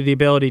gives you the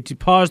ability to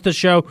pause the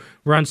show,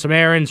 run some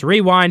errands,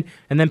 rewind,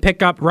 and then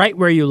pick up right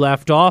where you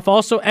left off.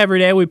 Also, every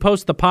day we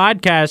post the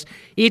podcast,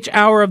 each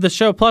hour of the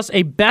show, plus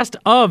a best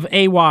of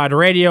AWadd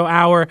Radio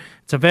hour.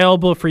 It's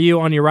available for you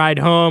on your ride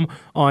home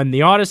on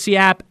the Odyssey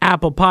app,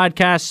 Apple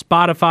Podcasts,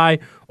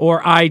 Spotify,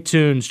 or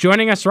iTunes.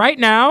 Joining us right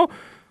now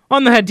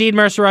on the Hadid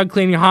Mercer Rug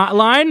Cleaning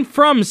Hotline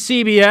from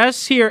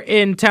CBS here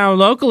in town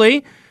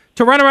locally,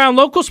 to run around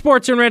local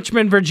sports in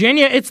Richmond,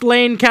 Virginia, it's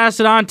Lane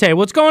Casadonte.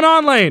 What's going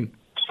on, Lane?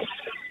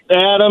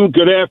 Adam,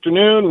 good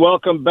afternoon.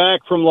 Welcome back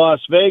from Las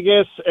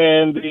Vegas.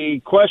 And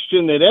the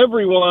question that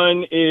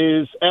everyone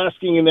is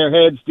asking in their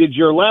heads, did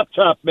your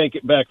laptop make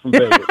it back from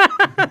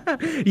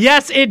Vegas?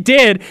 Yes, it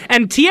did.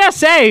 And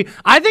TSA,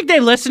 I think they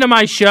listen to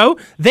my show.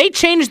 They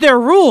changed their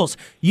rules.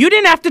 You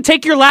didn't have to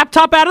take your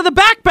laptop out of the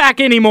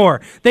backpack anymore.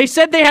 They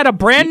said they had a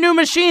brand new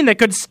machine that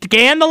could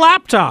scan the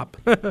laptop.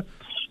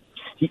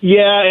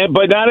 Yeah,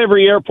 but not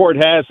every airport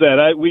has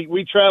that.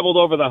 We traveled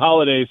over the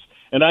holidays,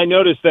 and I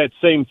noticed that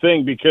same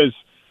thing because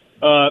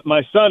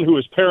my son, who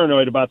was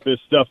paranoid about this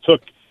stuff, took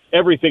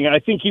everything. I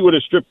think he would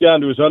have stripped down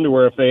to his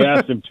underwear if they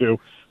asked him to.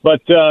 But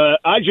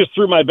I just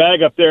threw my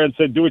bag up there and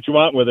said, "Do what you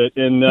want with it,"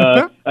 and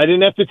I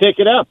didn't have to take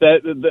it out.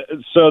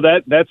 So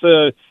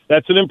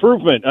that's an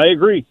improvement. I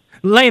agree.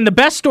 Lane, the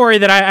best story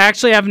that I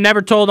actually have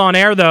never told on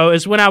air, though,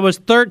 is when I was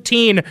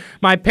 13,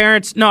 my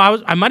parents,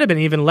 I might have been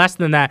even less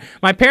than that.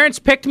 My parents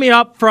picked me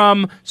up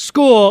from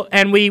school,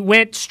 and we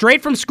went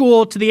straight from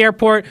school to the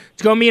airport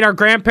to go meet our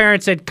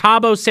grandparents at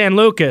Cabo San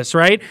Lucas,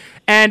 right?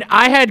 And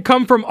I had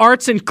come from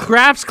arts and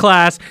crafts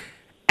class,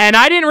 and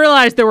I didn't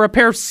realize there were a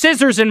pair of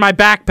scissors in my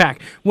backpack.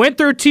 Went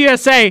through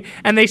TSA,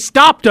 and they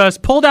stopped us,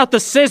 pulled out the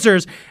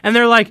scissors, and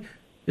they're like,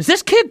 does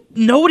this kid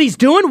know what he's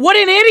doing? What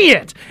an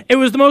idiot! It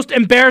was the most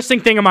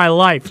embarrassing thing of my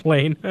life,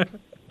 Lane.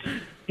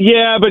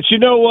 Yeah, but you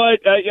know what?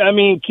 I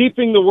mean,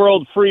 keeping the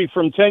world free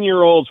from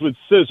 10-year-olds with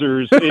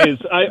scissors is,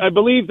 I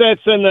believe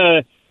that's in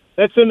the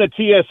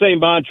TSA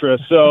mantra,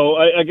 so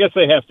I guess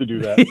they have to do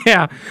that.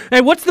 Yeah. Hey,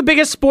 what's the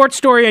biggest sports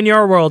story in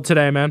your world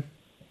today, man?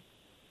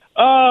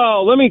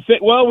 Oh, let me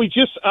think. Well, we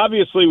just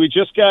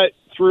got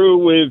through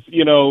with,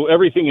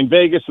 everything in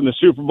Vegas and the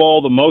Super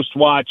Bowl, the most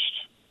watched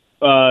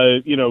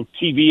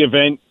TV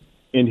event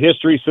in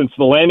history since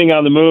the landing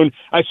on the moon.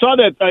 I saw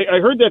that. I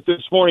heard that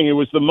this morning. It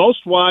was the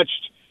most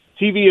watched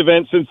TV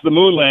event since the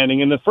moon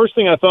landing. And the first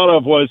thing I thought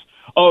of was,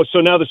 oh,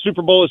 so now the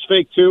Super Bowl is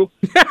fake too?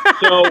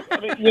 So,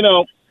 I mean,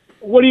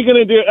 what are you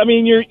going to do? I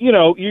mean,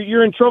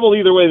 you're in trouble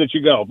either way that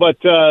you go. But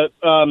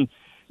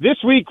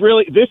this week,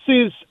 really, this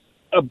is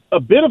a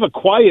bit of a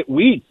quiet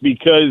week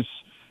because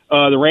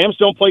the Rams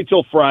don't play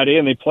till Friday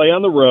and they play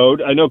on the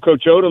road. I know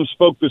Coach Odom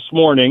spoke this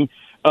morning.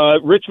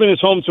 Richmond is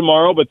home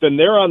tomorrow, but then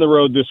they're on the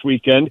road this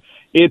weekend.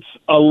 It's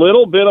a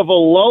little bit of a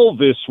lull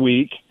this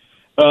week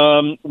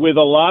with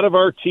a lot of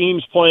our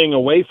teams playing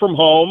away from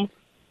home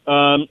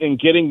and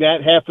getting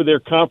that half of their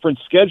conference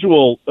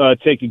schedule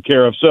taken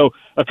care of. So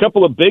a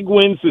couple of big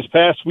wins this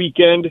past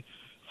weekend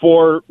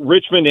for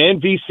Richmond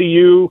and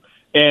VCU,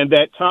 and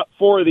that top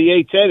four of the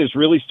A10 is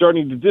really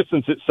starting to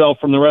distance itself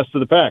from the rest of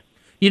the pack.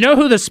 You know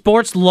who the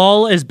sports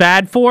lull is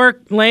bad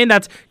for, Lane?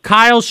 That's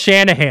Kyle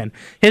Shanahan.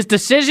 His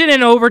decision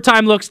in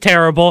overtime looks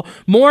terrible.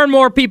 More and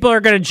more people are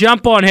going to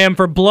jump on him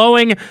for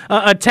blowing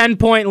a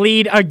 10-point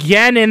lead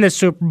again in the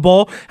Super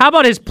Bowl. How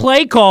about his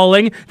play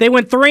calling? They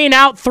went 3 and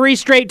out 3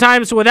 straight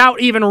times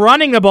without even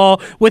running the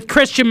ball with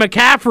Christian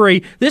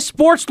McCaffrey. This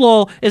sports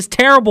lull is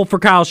terrible for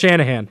Kyle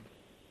Shanahan.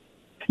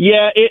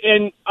 Yeah,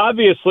 and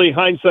obviously,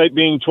 hindsight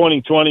being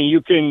 20/20,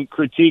 you can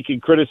critique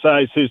and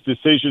criticize his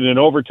decision in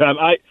overtime.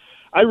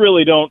 I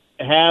really don't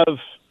have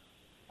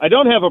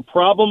a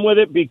problem with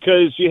it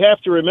because you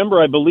have to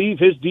remember, I believe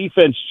his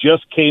defense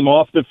just came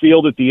off the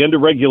field at the end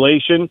of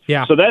regulation.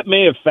 Yeah. So that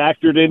may have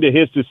factored into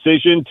his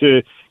decision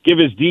to give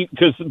his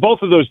because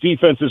both of those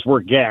defenses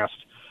were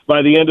gassed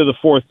by the end of the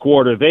fourth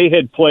quarter. They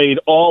had played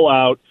all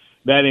out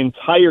that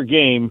entire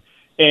game,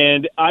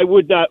 and I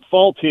would not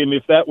fault him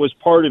if that was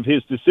part of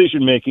his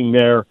decision-making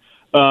there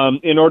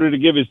in order to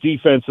give his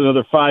defense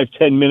another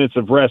 5-10 minutes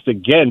of rest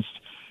against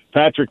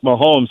Patrick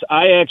Mahomes.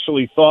 I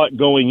actually thought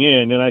going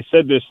in, and I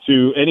said this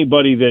to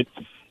anybody that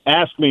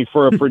asked me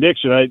for a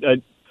prediction,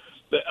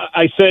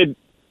 I said,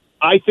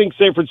 I think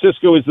San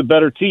Francisco is the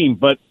better team,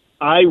 but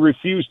I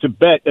refuse to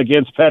bet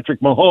against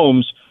Patrick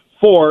Mahomes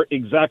for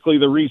exactly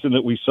the reason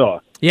that we saw.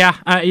 Yeah,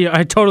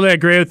 I totally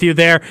agree with you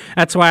there.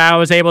 That's why I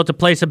was able to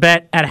place a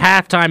bet at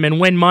halftime and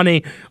win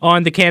money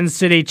on the Kansas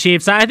City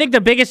Chiefs. I think the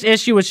biggest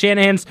issue with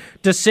Shanahan's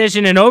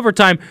decision in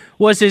overtime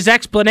was his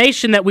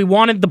explanation that we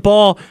wanted the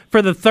ball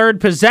for the third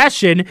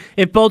possession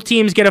if both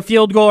teams get a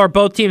field goal or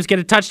both teams get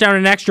a touchdown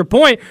and an extra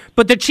point.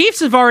 But the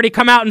Chiefs have already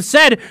come out and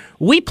said,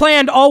 we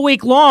planned all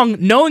week long,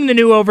 knowing the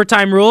new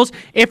overtime rules,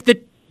 if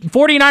the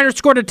 49ers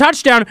scored a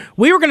touchdown,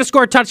 we were going to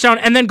score a touchdown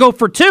and then go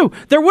for two.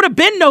 There would have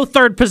been no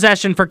third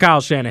possession for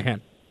Kyle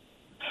Shanahan.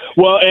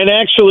 Well, and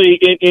actually,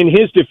 in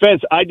his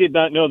defense, I did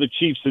not know the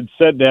Chiefs had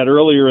said that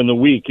earlier in the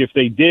week. If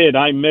they did,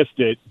 I missed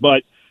it.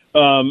 But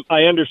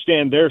I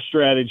understand their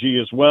strategy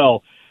as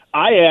well.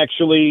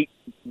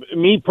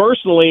 Me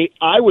personally,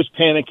 I was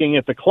panicking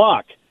at the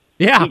clock.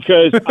 Yeah.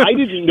 Because I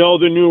didn't know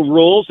the new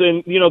rules,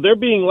 and, they're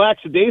being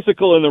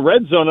lackadaisical in the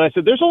red zone. And I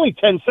said, there's only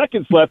 10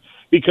 seconds left,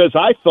 because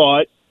I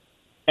thought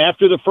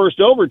after the first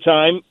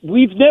overtime,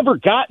 we've never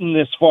gotten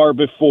this far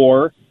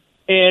before,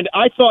 and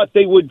I thought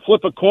they would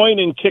flip a coin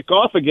and kick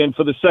off again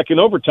for the second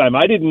overtime.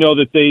 I didn't know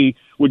that they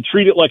would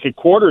treat it like a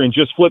quarter and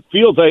just flip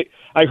fields.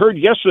 I heard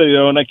yesterday,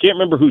 though, and I can't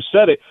remember who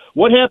said it,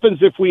 what happens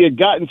if we had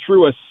gotten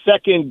through a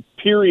second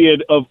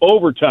period of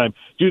overtime?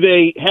 Do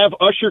they have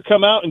Usher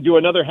come out and do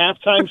another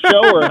halftime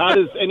show, or how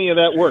does any of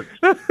that work?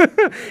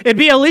 It'd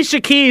be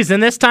Alicia Keys,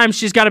 and this time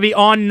she's got to be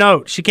on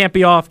note. She can't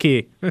be off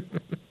key.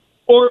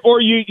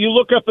 Or you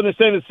look up in the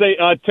stand and say,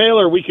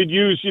 Taylor, we could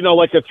use,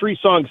 like a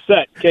 3-song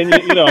set. Can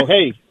you,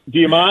 hey, do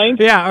you mind?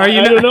 Yeah.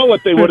 I don't know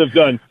what they would have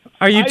done.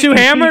 Are you too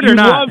hammered or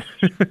not?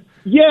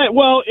 Yeah,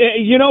 well,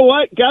 you know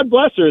what? God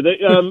bless her.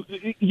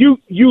 You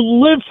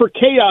live for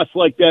chaos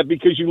like that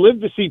because you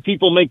live to see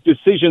people make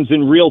decisions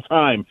in real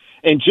time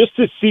and just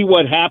to see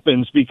what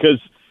happens, because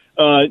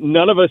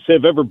none of us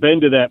have ever been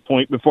to that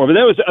point before. But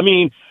that was,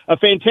 a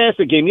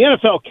fantastic game. The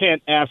NFL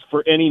can't ask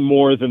for any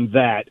more than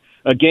that.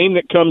 A game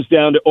that comes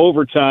down to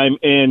overtime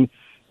and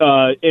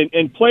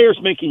players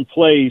making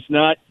plays,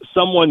 not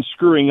someone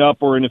screwing up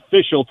or an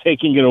official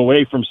taking it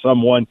away from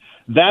someone.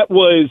 That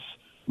was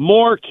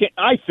more,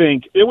 I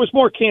think, it was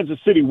more Kansas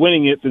City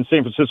winning it than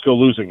San Francisco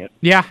losing it.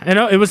 Yeah, I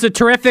know. It was a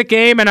terrific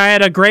game, and I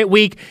had a great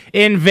week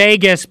in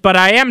Vegas, but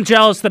I am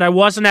jealous that I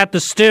wasn't at the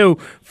Stew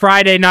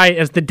Friday night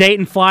as the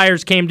Dayton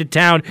Flyers came to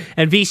town,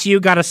 and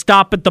VCU got a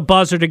stop at the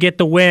buzzer to get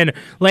the win.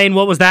 Lane,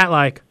 what was that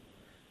like?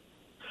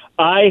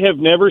 I have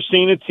never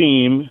seen a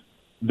team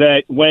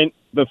that went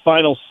the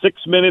final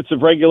 6 minutes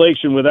of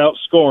regulation without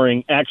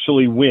scoring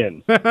actually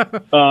win.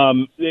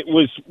 It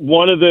was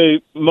one of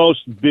the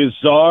most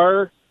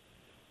bizarre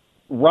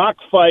rock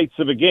fights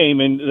of a game,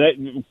 and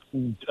that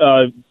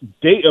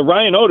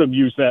Ryan Odom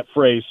used that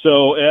phrase,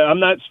 so I'm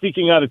not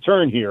speaking out of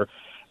turn here.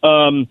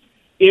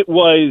 It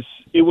was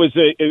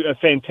a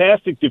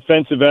fantastic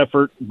defensive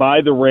effort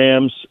by the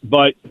Rams,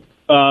 but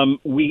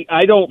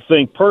I don't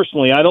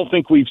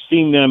think we've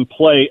seen them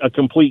play a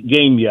complete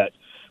game yet.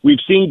 We've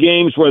seen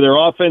games where their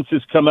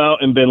offenses come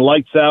out and been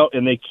lights out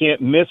and they can't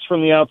miss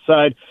from the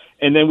outside,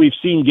 and then we've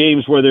seen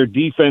games where their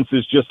defense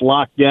is just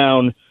locked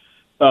down.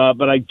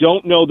 But I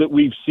don't know that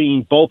we've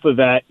seen both of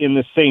that in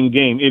the same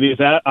game. It is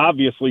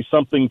obviously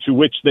something to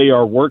which they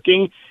are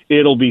working.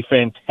 It'll be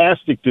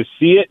fantastic to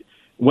see it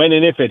when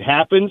and if it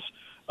happens.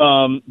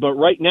 But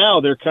right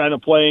now they're kind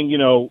of playing,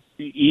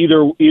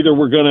 either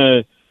we're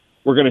going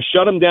to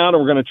shut them down or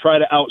we're going to try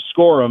to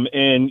outscore them,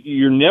 and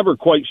you're never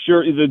quite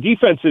sure. The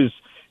defense has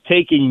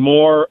taken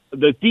more of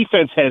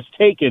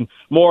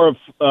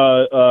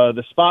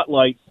the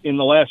spotlight in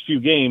the last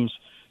few games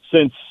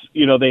since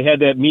they had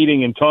that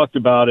meeting and talked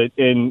about it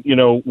and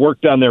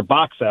worked on their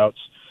box outs,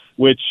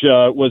 which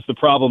was the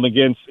problem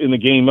in the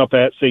game up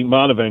at St.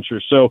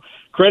 Bonaventure. So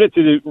credit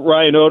to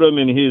Ryan Odom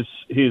and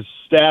his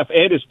staff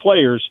and his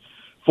players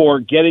for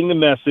getting the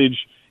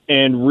message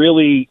and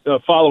really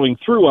following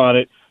through on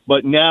it.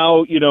 But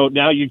now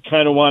you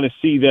kind of want to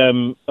see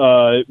them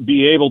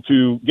be able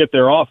to get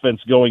their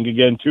offense going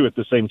again, too, at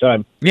the same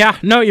time. Yeah,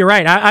 no, you're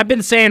right. I've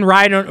been saying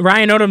Ryan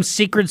Odom's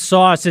secret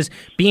sauce is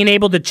being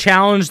able to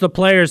challenge the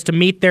players to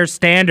meet their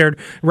standard.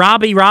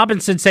 Robbie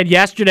Robinson said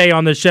yesterday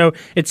on the show,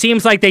 it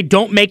seems like they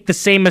don't make the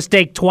same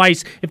mistake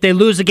twice. If they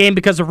lose a game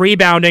because of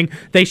rebounding,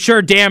 they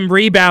sure damn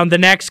rebound the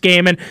next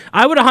game. And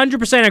I would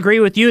 100% agree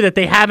with you that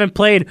they haven't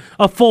played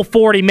a full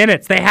 40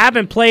 minutes. They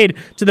haven't played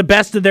to the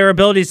best of their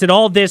abilities at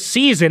all this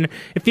season.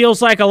 It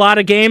feels like a lot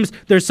of games,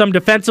 there's some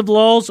defensive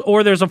lulls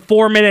or there's a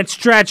 4-minute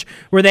stretch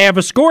where they have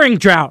a scoring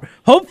drought.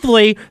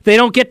 Hopefully, they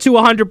don't get to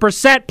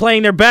 100%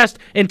 playing their best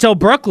until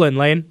Brooklyn,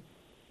 Lane.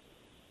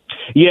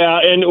 Yeah,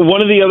 and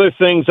one of the other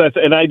things,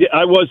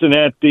 I wasn't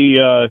at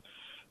the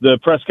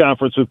press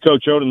conference with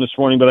Coach Odom this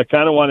morning, but I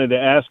kind of wanted to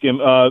ask him.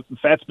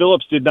 Fats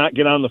Billups did not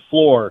get on the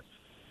floor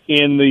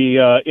in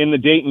the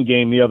Dayton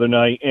game the other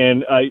night,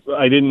 and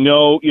I didn't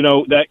know,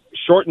 that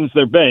shortens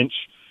their bench,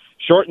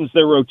 shortens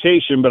their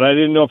rotation, but I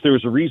didn't know if there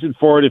was a reason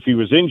for it, if he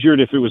was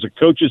injured, if it was a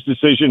coach's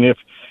decision, if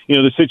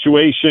the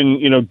situation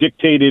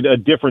dictated a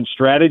different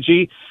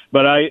strategy.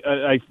 But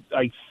I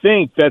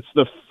think that's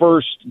the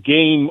first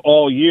game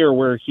all year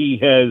where he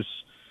has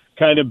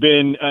kind of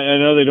been, I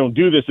know they don't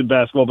do this in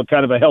basketball, but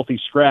kind of a healthy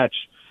scratch,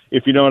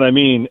 if you know what I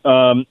mean.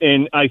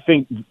 And I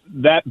think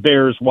that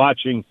bears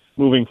watching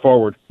moving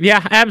forward.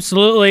 Yeah,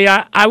 absolutely.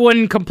 I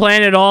wouldn't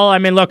complain at all. I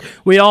mean, look,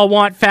 we all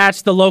want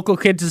Fats, the local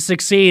kid, to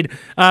succeed,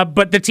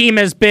 but the team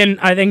has been,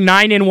 I think,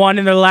 9-1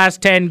 in their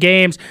last 10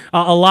 games.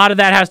 A lot of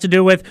that has to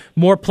do with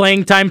more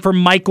playing time for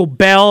Michael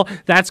Bell.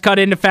 That's cut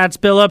into Fats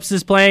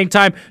Billups' playing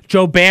time.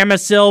 Joe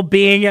Bamasil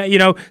being,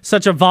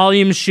 such a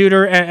volume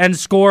shooter and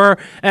scorer.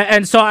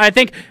 And so I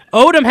think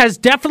Odom has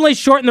definitely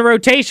shortened the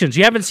rotations.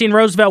 You haven't seen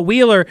Roosevelt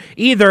Wheeler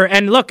either.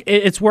 And look,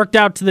 it's worked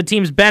out to the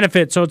team's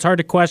benefit, so it's hard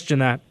to question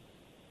that.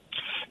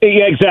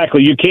 Yeah,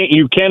 exactly.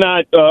 You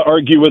cannot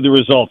argue with the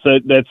results.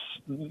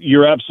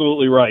 You're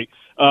absolutely right.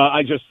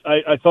 I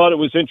thought it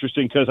was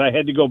interesting because I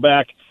had to go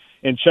back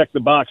and check the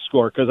box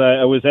score because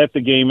I was at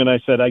the game and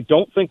I said, I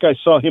don't think I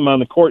saw him on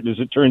the court. And as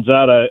it turns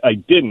out, I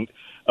didn't.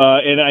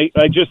 And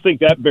I just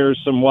think that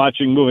bears some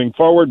watching moving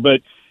forward.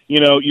 But,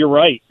 you're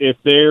right. If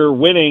they're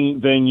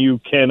winning, then you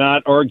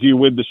cannot argue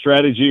with the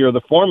strategy or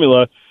the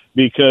formula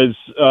because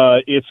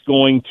it's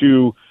going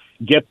to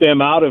get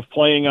them out of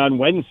playing on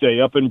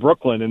Wednesday up in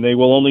Brooklyn, and they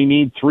will only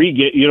need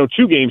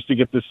 2 games to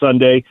get this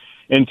Sunday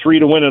and 3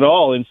 to win it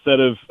all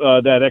instead of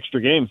that extra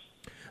game.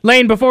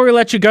 Lane, before we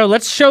let you go,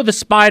 let's show the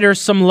Spiders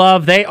some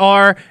love. They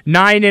are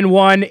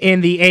 9-1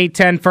 in the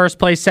A10 first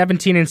place,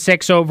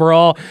 17-6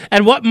 overall.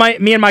 And what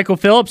me and Michael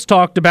Phillips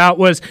talked about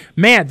was,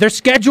 man, their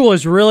schedule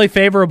is really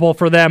favorable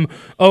for them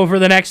over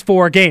the next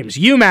 4 games.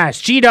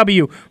 UMass,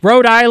 GW,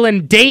 Rhode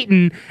Island,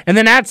 Dayton, and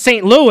then at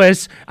St.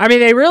 Louis. I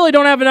mean, they really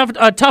don't have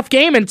a tough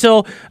game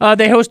until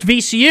they host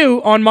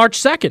VCU on March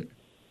 2nd.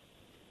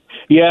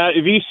 Yeah,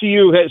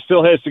 VCU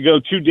still has to go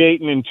to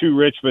Dayton and to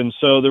Richmond,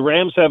 so the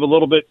Rams have a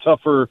little bit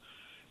tougher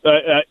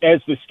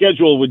as the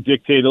schedule would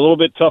dictate, a little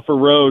bit tougher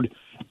road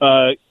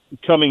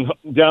coming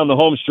down the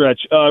home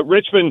stretch.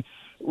 Richmond,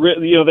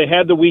 they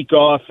had the week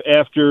off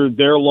after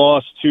their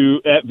loss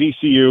at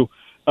VCU,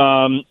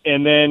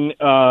 and then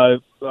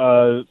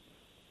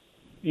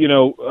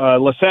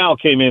LaSalle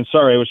came in.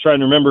 Sorry, I was trying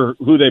to remember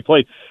who they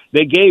played.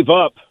 They gave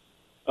up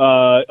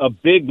a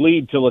big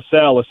lead to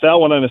LaSalle.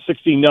 LaSalle went on a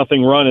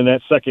 16-0 run in that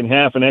second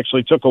half and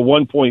actually took a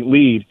 1-point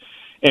lead,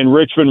 and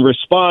Richmond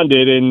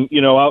responded and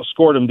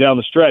outscored them down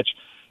the stretch.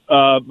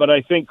 But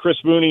I think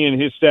Chris Mooney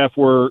and his staff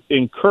were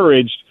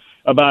encouraged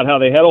about how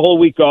they had a whole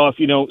week off.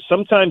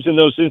 Sometimes in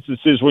those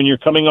instances when you're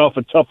coming off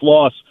a tough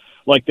loss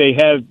like they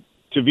had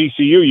to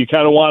VCU, you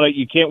kind of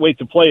you can't wait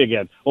to play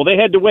again. Well, they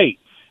had to wait,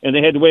 and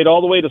they had to wait all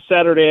the way to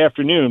Saturday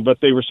afternoon, but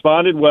they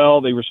responded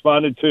well. They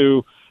responded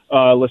to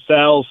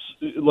LaSalle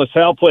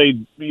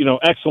played,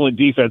 excellent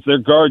defense. Their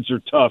guards are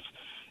tough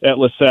at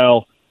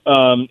LaSalle,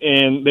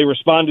 and they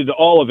responded to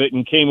all of it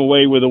and came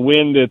away with a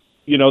win that,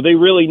 they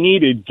really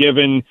needed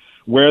given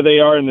where they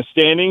are in the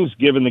standings,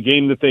 given the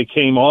game that they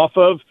came off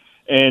of.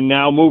 And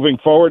now moving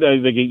forward,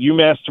 they get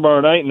UMass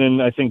tomorrow night, and then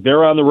I think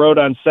they're on the road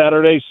on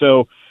Saturday.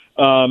 So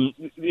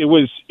it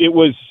was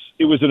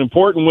an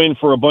important win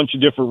for a bunch of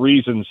different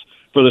reasons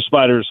for the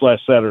Spiders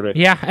last Saturday.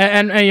 Yeah,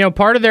 and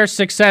part of their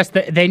success,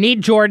 they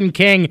need Jordan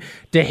King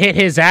to hit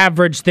his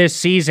average this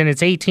season.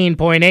 It's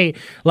 18.8.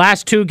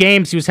 Last 2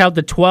 games, he was held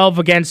to 12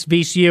 against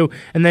VCU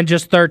and then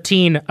just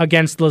 13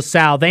 against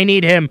LaSalle. They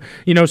need him,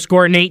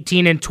 scoring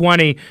 18 and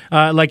 20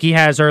 like he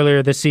has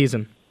earlier this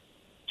season.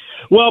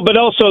 Well, but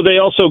they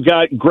also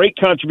got great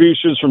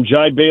contributions from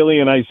Jai Bailey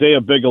and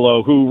Isaiah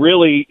Bigelow, who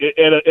really,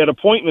 at a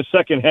point in the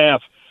second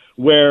half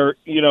where,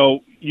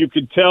 you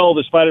could tell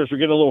the Spiders were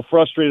getting a little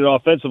frustrated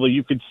offensively.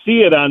 You could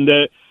see it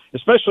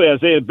especially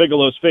Isaiah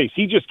Bigelow's face.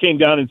 He just came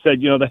down and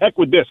said, the heck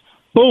with this.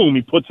 Boom,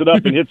 he puts it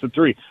up and hits a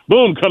 3.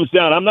 Boom, comes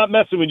down. I'm not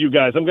messing with you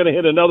guys. I'm going to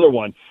hit another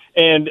one.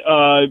 And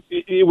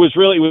it was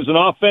an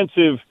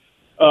offensive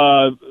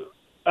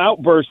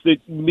outburst that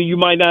you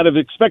might not have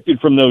expected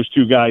from those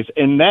 2 guys.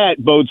 And that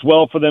bodes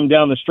well for them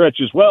down the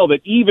stretch as well,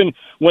 that even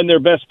when their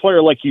best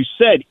player, like you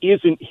said,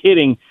 isn't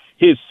hitting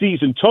his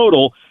season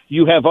total,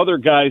 you have other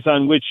guys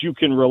on which you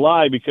can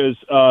rely because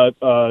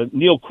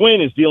Neil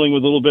Quinn is dealing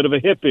with a little bit of a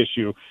hip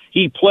issue.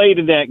 He played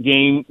in that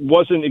game,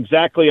 wasn't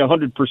exactly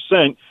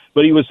 100%,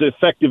 but he was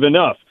effective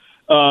enough.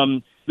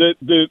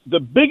 The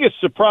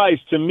biggest surprise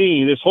to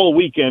me this whole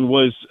weekend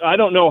was, I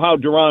don't know how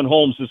Deron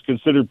Holmes is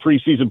considered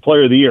preseason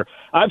player of the year.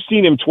 I've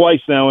seen him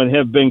twice now and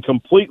have been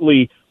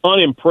completely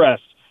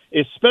unimpressed,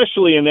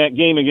 especially in that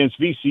game against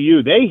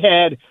VCU. They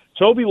had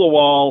Toby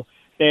Lawal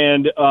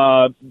and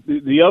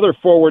the other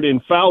forward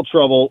in foul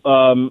trouble,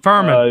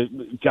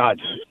 Furman.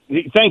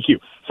 Thank you.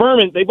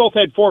 Furman, they both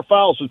had 4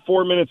 fouls with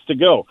 4 minutes to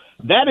go.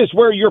 That is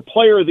where your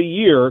player of the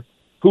year,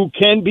 who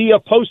can be a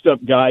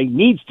post-up guy,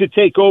 needs to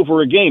take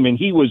over a game, and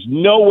he was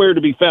nowhere to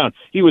be found.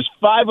 He was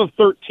 5 of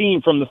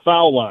 13 from the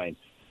foul line.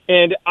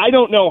 And I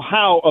don't know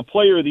how a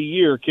player of the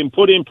year can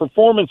put in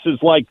performances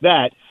like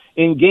that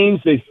in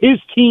games that his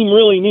team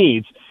really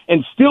needs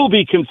and still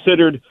be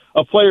considered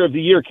a player of the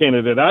year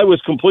candidate. I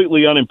was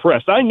completely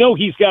unimpressed. I know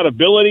he's got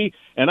ability,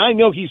 and I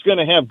know he's going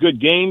to have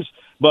good games,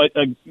 But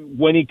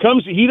when he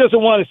comes, he doesn't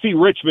want to see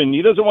Richmond.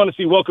 He doesn't want to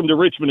see Welcome to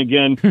Richmond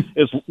again,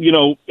 as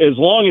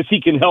long as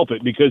he can help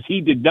it, because he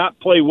did not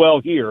play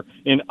well here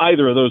in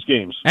either of those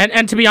games.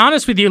 And to be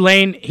honest with you,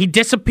 Lane, he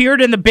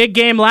disappeared in the big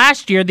game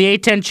last year, the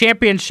A-10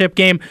 championship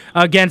game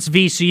against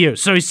VCU.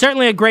 So he's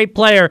certainly a great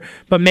player,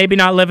 but maybe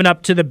not living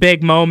up to the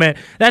big moment.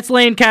 That's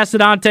Lane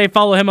Casadonte.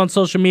 Follow him on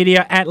social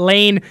media at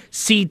Lane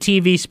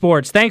CTV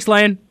Sports. Thanks,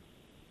 Lane.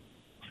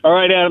 All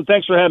right, Adam.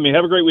 Thanks for having me.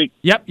 Have a great week.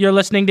 Yep, you're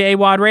listening to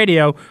AWadd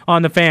Radio on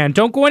The Fan.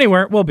 Don't go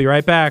anywhere. We'll be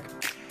right back.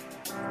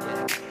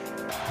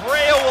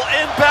 Brea will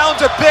inbound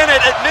to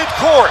Bennett at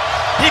midcourt.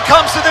 He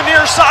comes to the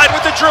near side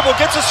with the dribble,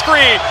 gets a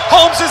screen.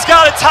 Holmes has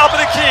got it top of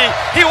the key.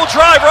 He will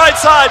drive right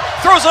side,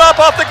 throws it up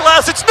off the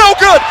glass. It's no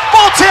good.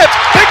 Ball tipped,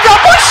 picked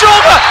up by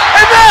Shulda,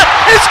 and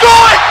that is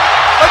going.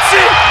 Let's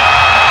see.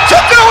 To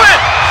do it.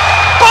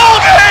 Ball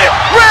game.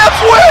 Rams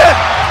win.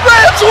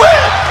 Rams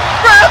win.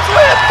 Rams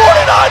win.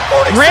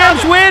 49-47.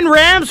 Rams win.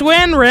 Rams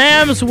win.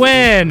 Rams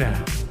win.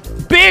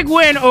 Big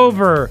win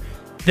over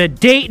the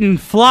Dayton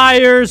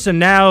Flyers, and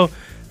now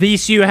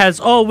VCU has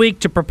all week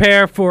to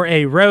prepare for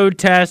a road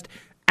test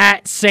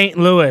at St.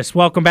 Louis.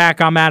 Welcome back.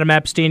 I'm Adam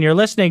Epstein. You're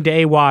listening to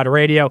AWadd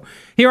Radio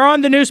here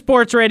on the new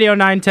Sports Radio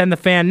 910 The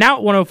Fan, now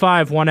at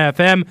 105.1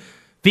 FM.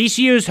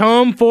 VCU's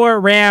home for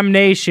Ram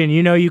Nation.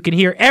 You know you can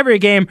hear every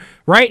game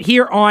right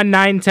here on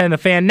 910 The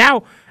Fan,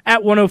 now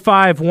at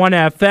 105.1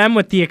 FM,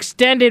 with the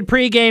extended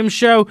pregame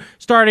show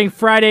starting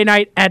Friday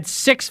night at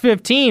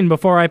 6:15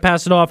 before I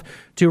pass it off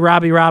to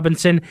Robbie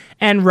Robinson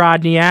and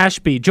Rodney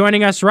Ashby.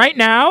 Joining us right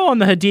now on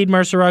the Hadid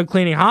Mercer Rug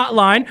Cleaning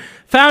Hotline,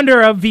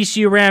 founder of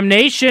VCU Ram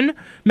Nation,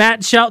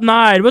 Mat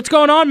Shelton-Eide. What's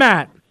going on,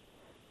 Matt?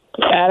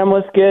 Adam,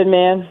 what's good,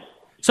 man?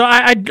 So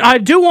I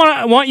do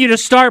want you to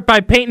start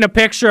by painting a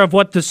picture of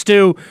what the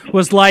stew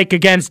was like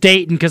against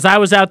Dayton, because I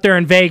was out there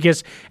in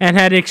Vegas and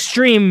had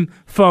extreme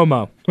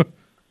FOMO.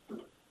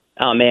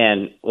 Oh,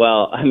 man.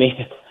 Well, I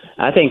mean,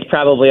 I think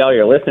probably all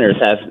your listeners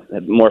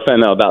have more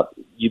FOMO about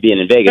you being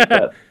in Vegas.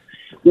 But,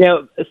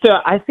 so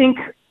I think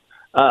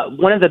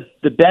one of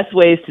the best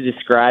ways to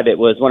describe it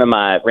was one of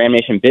my Ram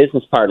Nation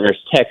business partners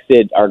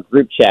texted our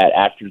group chat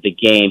after the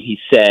game. He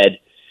said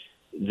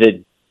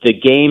the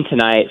game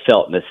tonight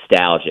felt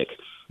nostalgic.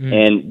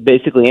 And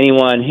basically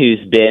anyone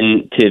who's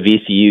been to a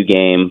VCU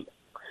game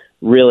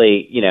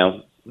really,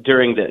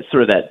 during the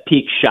sort of that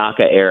peak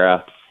Shaka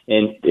era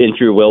and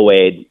through Will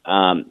Wade,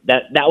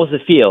 that was the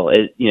feel.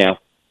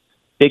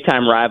 Big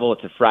time rival.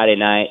 It's a Friday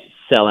night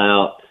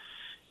sellout.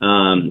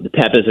 The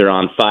Peppers are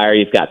on fire.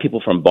 You've got people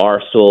from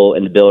Barstool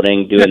in the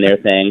building doing their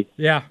thing.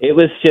 Yeah, it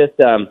was just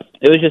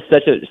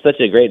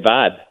such a great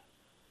vibe.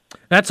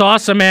 That's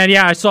awesome, man.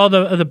 Yeah, I saw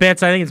the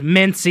bits. I think it's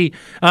Mincy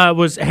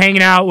was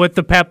hanging out with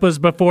the Peppers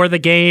before the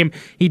game.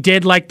 He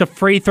did like the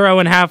free throw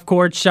and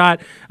half-court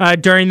shot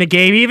during the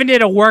game. He even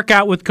did a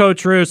workout with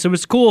Coach Roos. It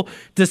was cool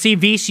to see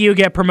VCU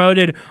get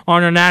promoted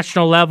on a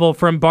national level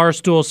from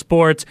Barstool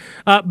Sports.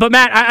 But,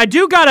 Matt, I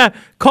do got to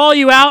call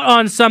you out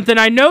on something.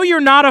 I know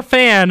you're not a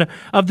fan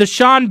of the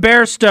Sean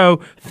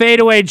Bairstow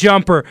fadeaway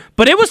jumper,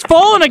 but it was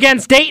falling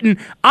against Dayton.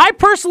 I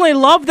personally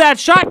love that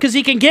shot because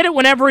he can get it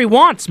whenever he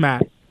wants,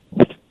 Matt.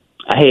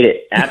 I hate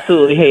it.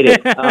 Absolutely hate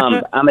it.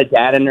 I'm a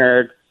data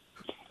nerd,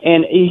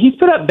 and he's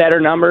put up better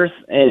numbers.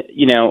 And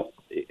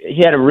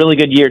he had a really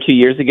good year 2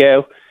 years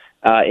ago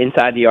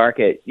inside the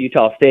arc at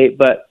Utah State.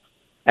 But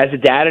as a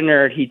data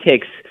nerd, he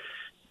takes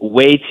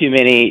way too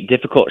many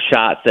difficult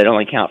shots that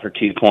only count for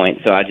 2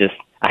 points. So I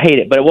hate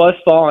it. But it was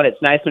falling.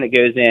 It's nice when it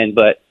goes in,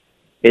 but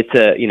it's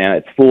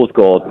fool's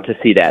gold to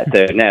see that.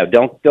 So no,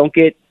 don't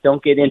get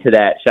into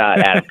that shot,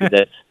 Adam,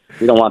 because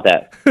we don't want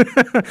that.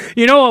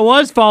 You know what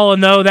was falling,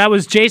 though? That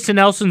was Jason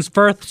Nelson's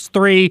first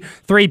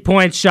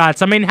three-point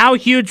shots. I mean, how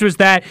huge was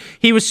that?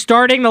 He was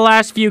starting the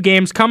last few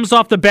games, comes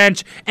off the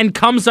bench, and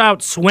comes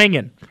out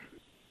swinging.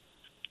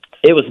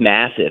 It was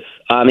massive.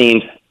 I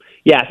mean,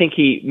 yeah, I think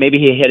he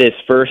hit his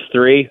first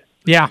three.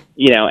 Yeah.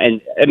 And,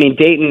 I mean,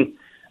 Dayton,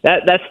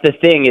 that's the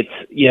thing.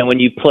 It's, when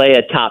you play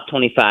a top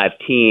 25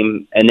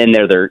 team, and then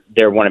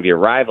they're one of your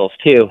rivals,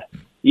 too,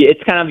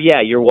 it's kind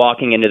of, you're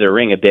walking into the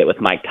ring a bit with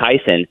Mike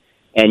Tyson,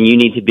 and you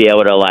need to be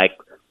able to,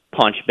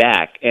 punch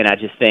back. And I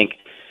just think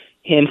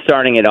him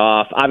starting it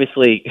off,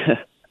 obviously,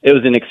 it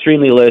was an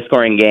extremely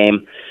low-scoring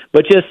game,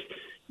 but just,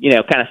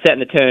 kind of setting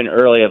the tone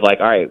early of, all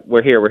right,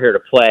 we're here to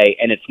play,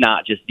 and it's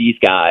not just these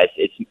guys,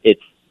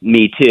 it's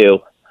me too.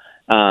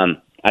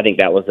 I think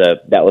that was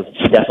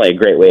definitely a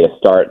great way to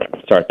start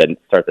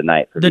the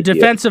night. For the VCU.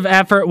 Defensive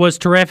effort was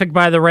terrific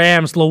by the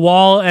Rams.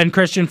 Lawal and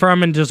Christian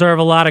Furman deserve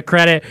a lot of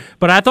credit,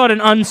 but I thought an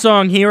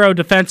unsung hero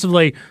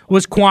defensively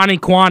was Kwani.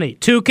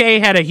 2K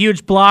had a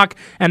huge block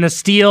and a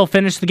steal,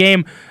 finished the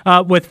game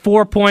with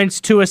 4 points,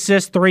 2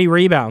 assists, 3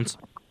 rebounds.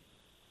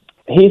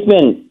 He's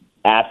been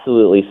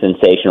absolutely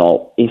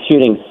sensational. He's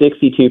shooting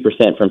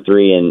 62% from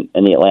three in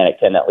the Atlantic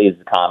 10 that leads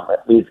the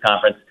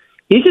conference.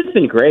 He's just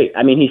been great.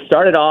 I mean, he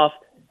started off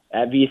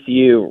at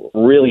VCU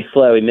really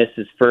slow. He missed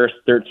his first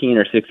 13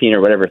 or 16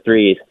 or whatever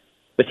threes,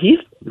 but he's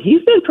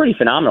been pretty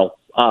phenomenal.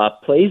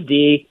 Plays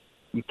D.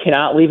 You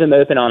cannot leave him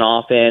open on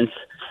offense.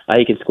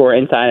 He can score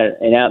inside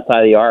and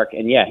outside the arc.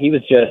 And, yeah, he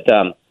was just,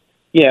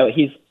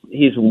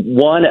 he's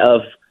one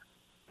of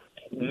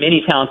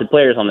many talented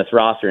players on this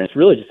roster, and it's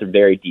really just a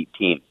very deep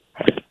team.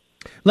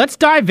 Let's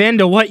dive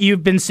into what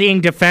you've been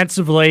seeing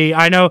defensively.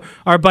 I know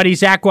our buddy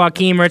Zach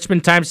Joachim,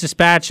 Richmond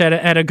Times-Dispatch,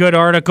 had a good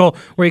article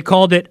where he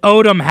called it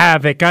Odom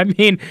Havoc. I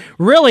mean,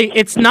 really,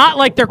 it's not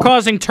like they're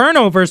causing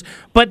turnovers,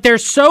 but they're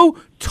so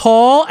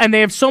tall and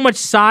they have so much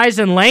size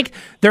and length,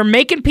 they're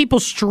making people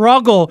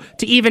struggle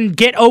to even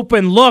get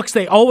open looks.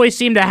 They always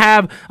seem to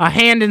have a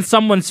hand in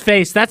someone's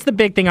face. That's the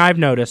big thing I've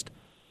noticed.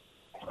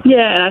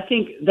 Yeah, and I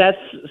think that's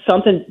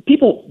something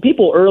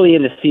people early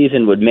in the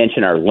season would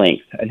mention our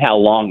length and how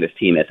long this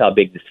team is, how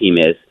big this team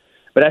is.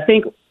 But I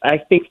think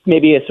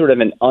maybe a sort of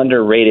an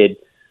underrated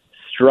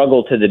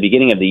struggle to the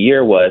beginning of the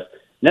year was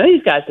none of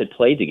these guys had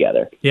played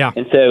together. Yeah.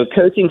 And so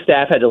coaching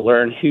staff had to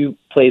learn who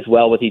plays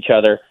well with each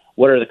other,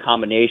 what are the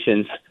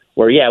combinations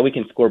where, yeah, we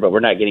can score, but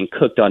we're not getting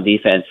cooked on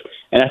defense.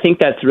 And I think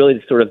that's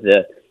really sort of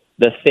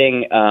the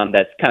thing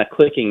that's kind of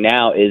clicking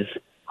now is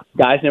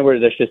guys know where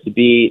they're supposed to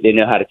be. They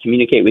know how to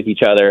communicate with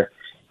each other.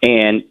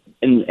 And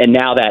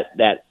now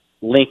that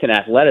length and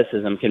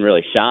athleticism can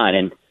really shine.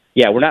 And,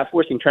 yeah, we're not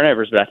forcing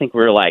turnovers, but I think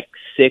we're like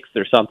sixth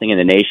or something in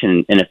the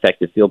nation in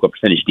effective field goal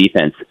percentage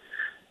defense.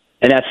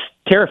 And that's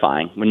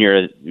terrifying when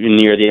you're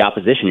the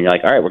opposition. You're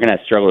like, all right, we're going to have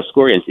to struggle to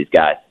score against these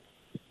guys.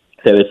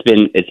 So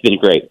it's been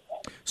great.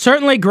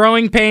 Certainly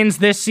growing pains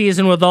this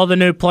season with all the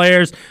new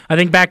players. I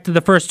think back to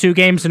the first two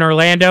games in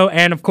Orlando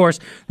and, of course,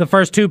 the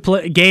first two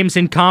games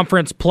in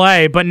conference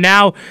play. But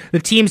now the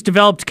team's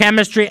developed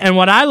chemistry, and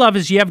what I love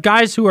is you have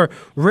guys who are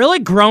really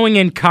growing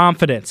in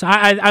confidence.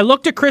 I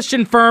looked at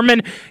Christian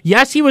Furman.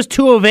 Yes, he was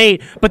 2 of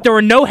 8, but there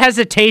were no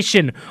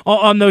hesitation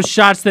on those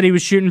shots that he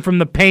was shooting from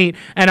the paint,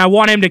 and I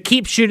want him to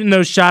keep shooting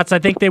those shots. I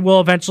think they will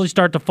eventually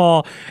start to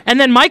fall. And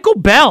then Michael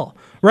Bell.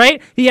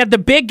 Right? He had the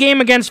big game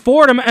against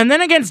Fordham, and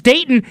then against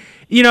Dayton,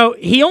 he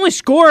only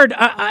scored,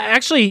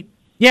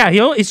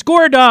 he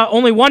scored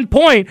only 1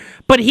 point,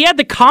 but he had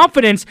the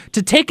confidence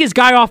to take his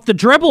guy off the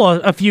dribble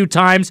a few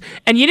times,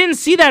 and you didn't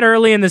see that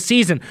early in the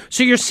season.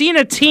 So you're seeing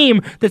a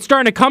team that's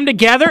starting to come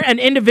together, and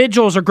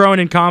individuals are growing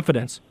in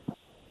confidence.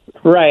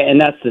 Right, and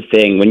that's the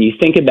thing. When you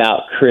think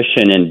about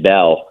Christian and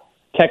Bell,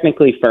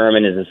 technically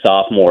Furman is a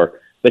sophomore,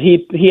 but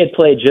he had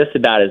played just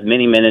about as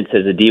many minutes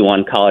as a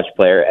D1 college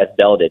player as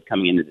Bell did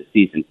coming into the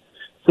season.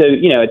 So,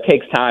 it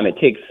takes time. It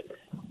takes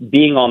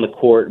being on the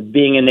court,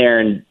 being in there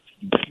in,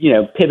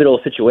 pivotal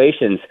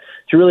situations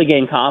to really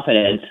gain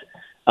confidence,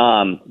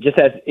 just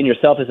as in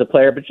yourself as a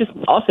player, but just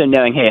also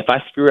knowing, hey, if I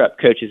screw up,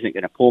 coach isn't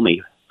going to pull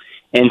me.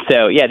 And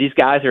so, yeah, these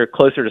guys are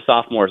closer to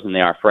sophomores than they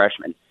are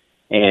freshmen.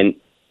 And,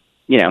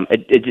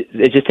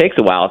 it just takes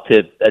a while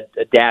to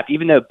adapt.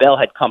 Even though Bell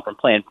had come from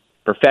playing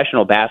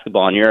professional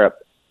basketball in Europe,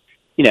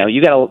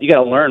 you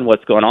gotta learn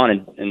what's going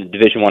on in the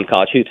Division I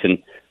college hoops, and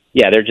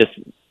yeah, they're just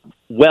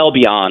well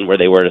beyond where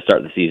they were to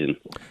start the season.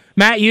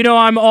 Matt,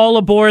 I'm all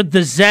aboard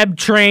the Zeb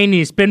train.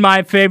 He's been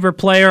my favorite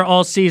player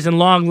all season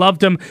long.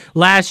 Loved him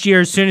last year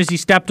as soon as he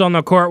stepped on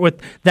the court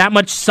with that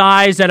much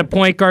size at a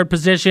point guard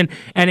position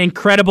and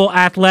incredible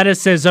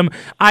athleticism.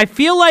 I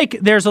feel like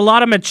there's a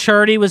lot of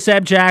maturity with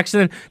Zeb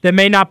Jackson that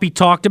may not be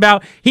talked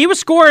about. He was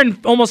scoring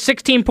almost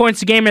 16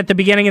 points a game at the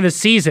beginning of the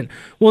season.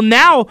 Well,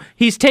 now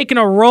he's taken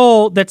a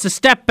role that's a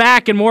step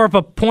back and more of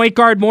a point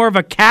guard, more of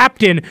a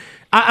captain.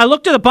 I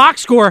looked at the box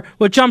score,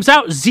 what jumps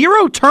out,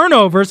 0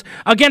 turnovers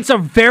against a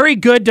very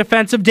good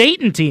defensive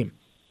Dayton team.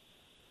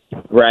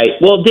 Right.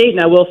 Well,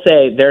 Dayton, I will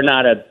say, they're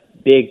not a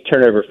big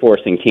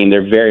turnover-forcing team.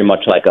 They're very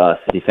much like us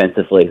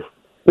defensively.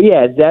 But,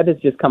 yeah, Zeb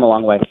has just come a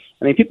long way.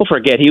 I mean, people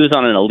forget he was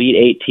on an Elite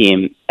 8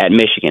 team at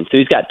Michigan, so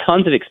he's got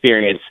tons of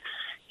experience.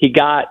 He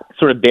got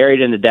sort of buried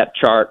in the depth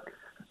chart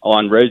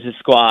on Rose's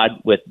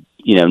squad with,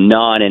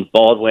 Nunn and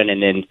Baldwin,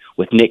 and then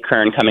with Nick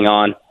Kern coming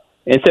on.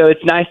 And so it's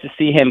nice to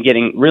see him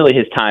getting really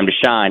his time to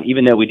shine,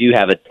 even though we do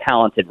have a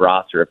talented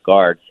roster of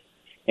guards.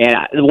 And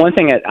the one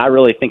thing that I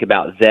really think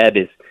about Zeb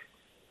is,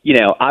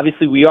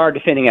 obviously we are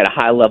defending at a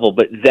high level,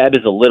 but Zeb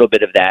is a little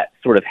bit of that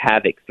sort of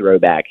havoc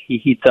throwback. He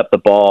heats up the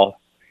ball.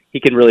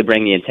 He can really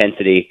bring the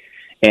intensity.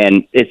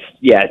 And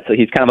so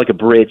he's kind of like a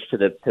bridge to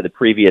the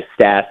previous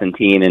staff and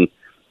team. And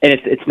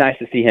it's nice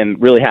to see him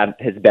really have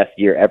his best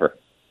year ever.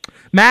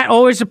 Matt,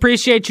 always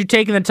appreciate you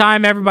taking the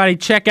time. Everybody,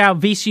 check out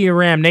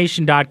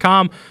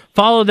VCURamNation.com.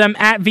 Follow them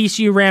at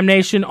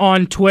VCURamNation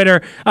on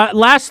Twitter.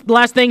 Last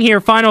thing here,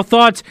 final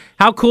thoughts.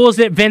 How cool is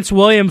it Vince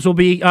Williams will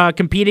be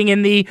competing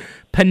in the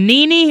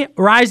Panini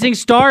Rising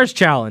Stars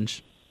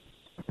Challenge?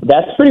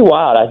 That's pretty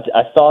wild.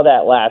 I saw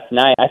that last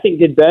night. I think,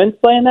 did Bones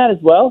play in that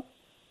as well?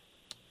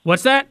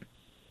 What's that?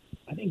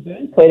 I think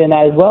Bones played in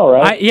that as well,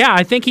 right?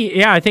 I think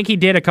he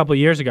did a couple of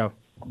years ago.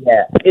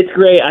 Yeah, it's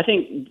great. I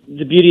think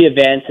the beauty of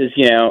Vince is,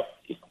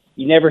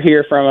 you never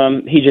hear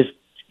from him. He just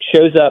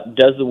shows up,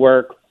 does the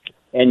work,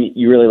 and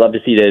you really love to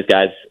see those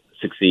guys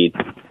succeed.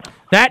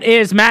 That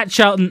is Mat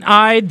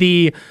Shelton-Eide,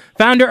 the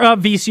founder of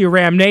VCU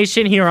Ram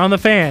Nation, here on The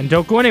Fan.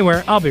 Don't go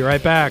anywhere. I'll be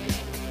right back.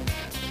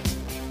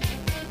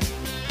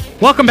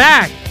 Welcome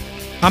back.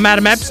 I'm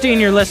Adam Epstein.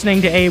 You're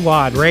listening to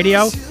AWadd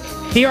Radio.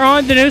 Here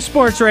on the new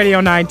Sports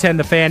Radio 910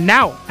 The Fan,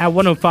 now at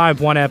 105.1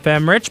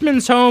 FM,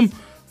 Richmond's home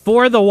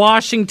for the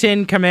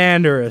Washington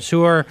Commanders,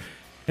 who are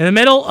in the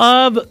middle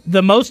of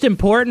the most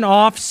important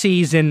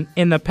offseason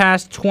in the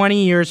past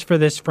 20 years for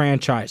this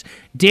franchise.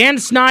 Dan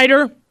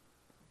Snyder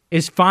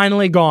is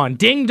finally gone.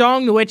 Ding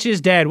dong, the witch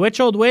is dead. Which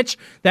old witch?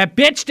 That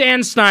bitch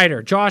Dan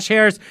Snyder. Josh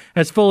Harris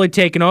has fully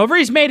taken over.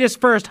 He's made his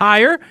first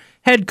hire.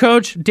 Head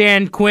coach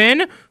Dan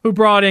Quinn, who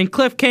brought in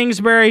Cliff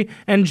Kingsbury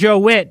and Joe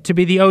Witt to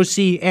be the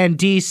OC and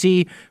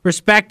DC,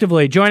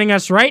 respectively. Joining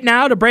us right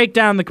now to break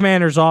down the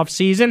Commanders'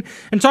 offseason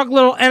and talk a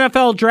little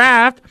NFL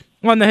draft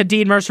on the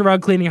Hadid Mercer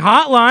Rug Cleaning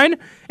Hotline,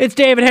 it's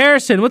David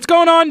Harrison. What's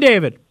going on,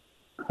 David?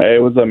 Hey,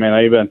 what's up, man? How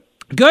you been?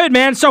 Good,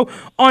 man. So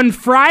on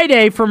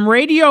Friday from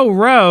Radio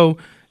Row,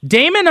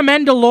 Damon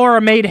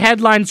Amendola made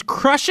headlines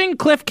crushing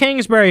Cliff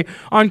Kingsbury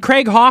on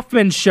Craig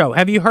Hoffman's show.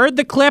 Have you heard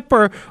the clip,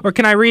 or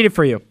can I read it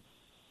for you?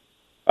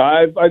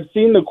 I've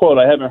seen the quote.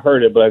 I haven't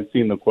heard it, but I've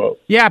seen the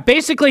quote. Yeah,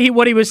 basically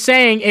what he was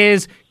saying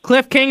is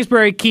Cliff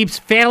Kingsbury keeps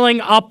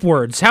failing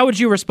upwards. How would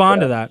you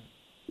respond to that?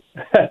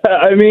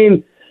 I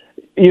mean,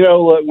 you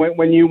know,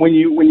 when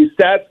you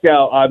stat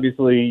scout,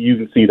 obviously you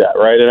can see that,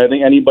 right? And I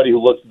think anybody who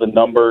looks at the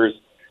numbers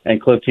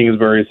and Cliff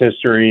Kingsbury's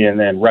history and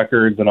then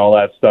records and all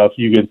that stuff,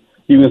 you can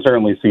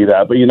certainly see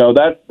that. But you know,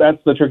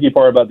 that's the tricky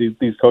part about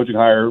these coaching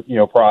hire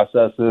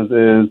processes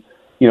is,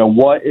 you know,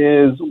 what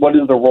is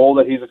the role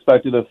that he's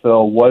expected to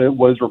fill? What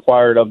is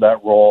required of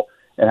that role,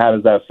 and how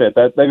does that fit?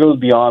 That goes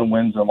beyond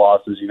wins and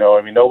losses. You know,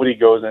 I mean, nobody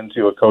goes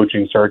into a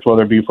coaching search,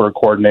 whether it be for a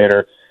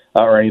coordinator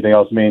or anything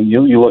else. I mean,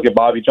 you look at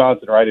Bobby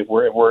Johnson, right? If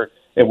we're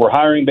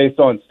hiring based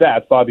on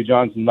stats, Bobby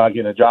Johnson's not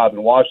getting a job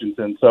in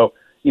Washington. So,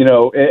 you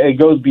know, it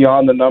goes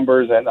beyond the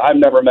numbers. And I've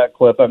never met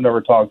Cliff. I've never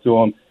talked to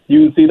him.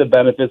 You can see the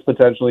benefits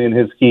potentially in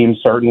his scheme,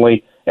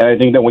 certainly. And I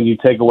think that when you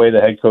take away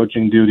the head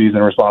coaching duties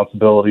and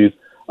responsibilities,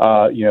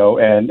 you know,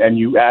 and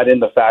you add in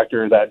the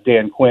factor that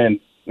Dan Quinn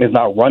is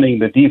not running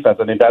the defense,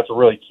 I think that's a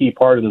really key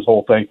part of this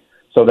whole thing.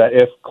 So that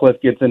if Cliff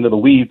gets into the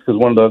weeds, because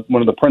one of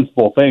the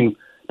principal things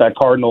that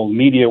Cardinals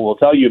media will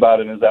tell you about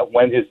him is that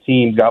when his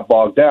team got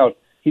bogged down,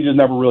 he just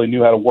never really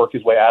knew how to work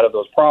his way out of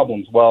those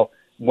problems. Well,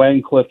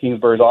 when Cliff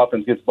Kingsbury's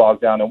offense gets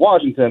bogged down in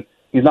Washington,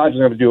 he's not just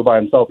going to do it by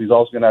himself. He's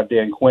also going to have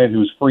Dan Quinn,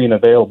 who's free and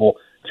available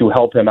to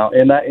help him out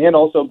in that, and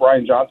also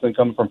Brian Johnson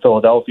coming from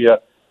Philadelphia.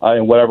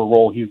 In whatever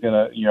role he's going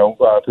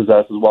to,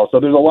 possess as well.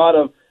 So there's a lot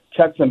of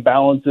checks and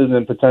balances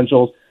and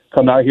potentials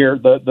coming out here.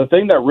 The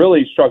thing that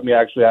really struck me,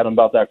 actually, Adam,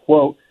 about that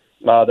quote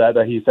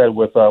that he said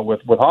with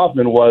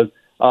Hoffman was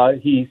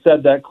he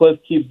said that Cliff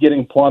keeps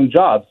getting plum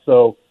jobs.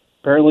 So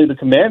apparently the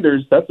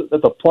Commanders, that's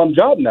a plum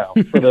job now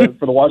for the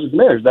Washington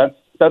Commanders.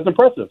 That's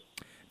impressive.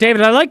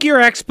 David, I like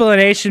your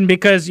explanation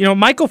because, you know,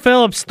 Michael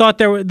Phillips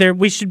thought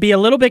we should be a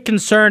little bit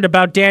concerned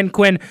about Dan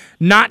Quinn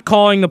not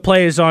calling the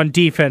plays on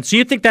defense. So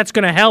you think that's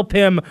going to help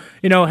him,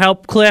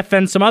 help Cliff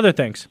and some other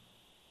things?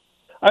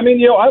 I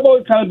mean, I've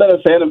always kind of been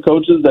a fan of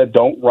coaches that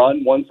don't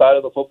run one side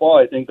of the football.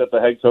 I think that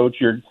the head coach,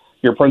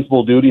 your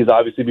principal duty is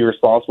obviously be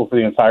responsible for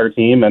the entire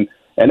team, and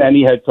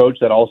any head coach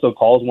that also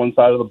calls one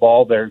side of the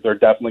ball, they're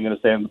definitely going to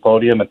stand at the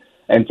podium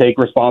and take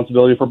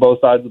responsibility for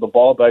both sides of the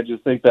ball. But I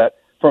just think that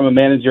from a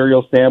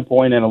managerial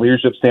standpoint and a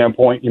leadership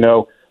standpoint,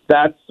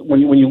 that's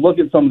when you look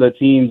at some of the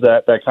teams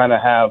that kind of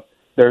have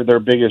their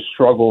biggest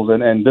struggles,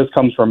 and this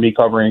comes from me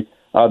covering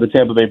the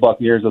Tampa Bay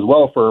Buccaneers as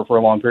well for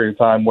a long period of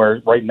time,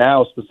 where right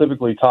now,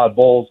 specifically Todd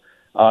Bowles,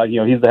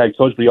 he's the head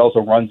coach, but he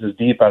also runs his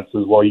defense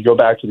as well. You go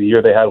back to the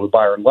year they had with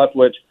Byron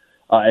Leftwich,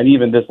 and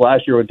even this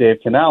last year with Dave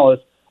Canales,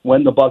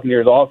 when the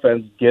Buccaneers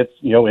offense gets,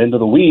 into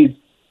the weeds,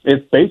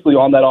 it's basically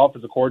on that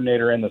offensive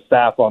coordinator and the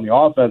staff on the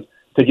offense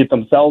to get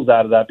themselves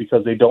out of that,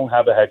 because they don't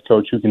have a head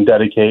coach who can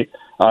dedicate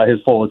his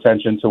full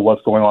attention to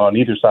what's going on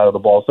either side of the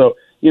ball. So,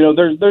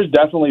 there's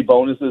definitely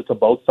bonuses to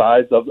both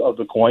sides of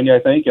the coin, I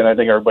think. And I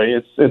think everybody,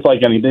 it's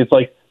like anything. It's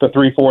like the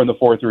 3-4 and the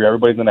 4-3.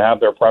 Everybody's going to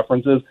have their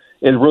preferences.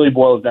 It really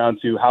boils down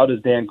to how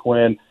does Dan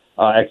Quinn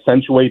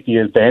accentuate the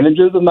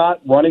advantages of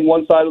not running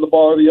one side of the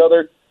ball or the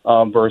other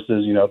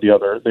versus,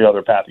 the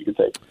other path you could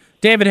take.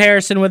 David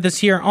Harrison with us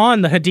here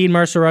on the Hadid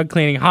Mercer Rug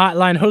Cleaning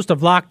Hotline, host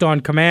of Locked On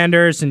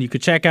Commanders, and you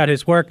could check out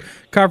his work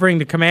covering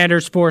the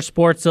Commanders for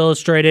Sports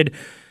Illustrated.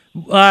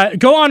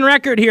 Go on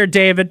record here,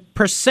 David.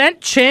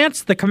 Percent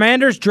chance the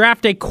Commanders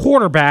draft a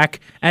quarterback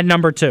at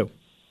number 2?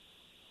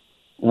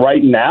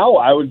 Right now,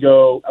 I'm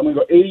going to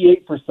go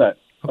 88%. Okay.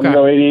 I'm going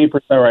to go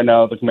 88% right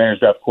now. The Commanders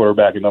draft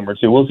quarterback at number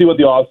 2. We'll see what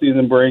the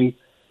offseason brings,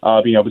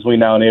 between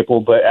now and April.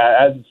 But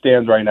as it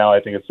stands right now, I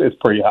think it's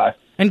pretty high.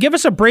 And give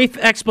us a brief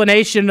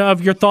explanation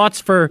of your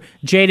thoughts for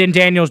Jaden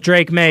Daniels,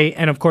 Drake May,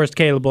 and, of course,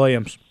 Caleb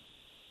Williams.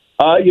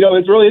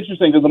 It's really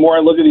interesting because the more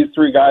I look at these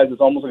three guys,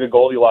 it's almost like a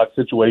Goldilocks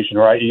situation,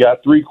 right? You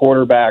got three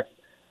quarterbacks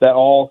that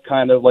all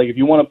kind of, like, if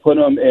you want to put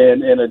them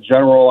in a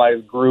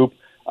generalized group,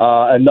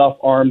 enough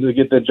arms to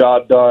get the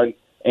job done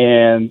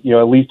and,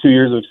 at least 2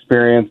 years of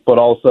experience, but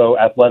also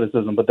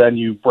athleticism. But then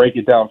you break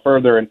it down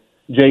further, and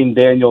Jaden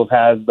Daniels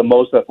has the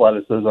most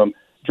athleticism.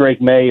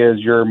 Drake May is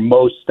your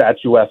most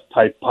statuesque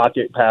type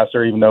pocket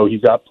passer, even though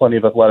he's got plenty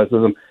of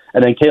athleticism.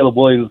 And then Caleb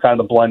Williams is kind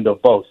of the blend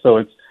of both.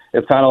 So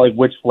it's kind of like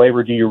which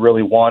flavor do you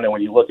really want? And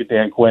when you look at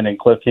Dan Quinn and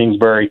Cliff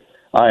Kingsbury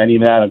and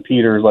even Adam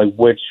Peters, like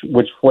which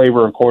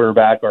flavor of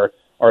quarterback are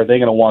they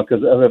going to want?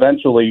 Because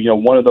eventually,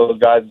 one of those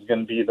guys is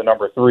going to be the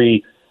number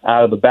 3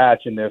 out of the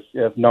batch. And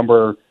if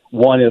number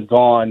 1 is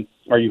gone,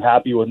 are you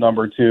happy with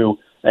number 2?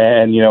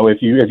 And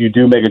if you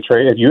do make a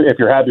trade, if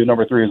you're happy with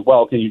number 3 as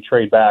well, can you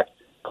trade back,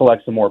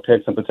 collect some more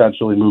picks, and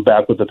potentially move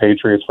back with the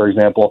Patriots, for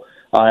example,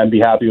 and be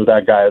happy with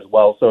that guy as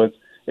well? So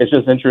it's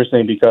just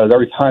interesting because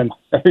every time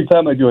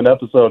I do an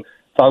episode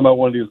talking about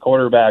one of these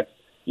quarterbacks,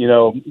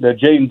 the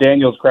Jaden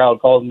Daniels crowd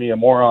calls me a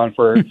moron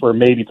for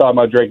maybe talking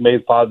about Drake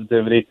May's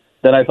positivity.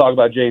 Then I talk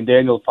about Jaden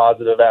Daniels'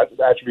 positive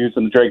attributes,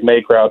 and the Drake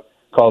May crowd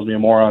calls me a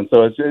moron.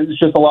 So it's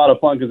just a lot of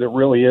fun because it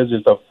really is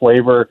just a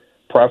flavor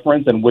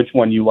preference and which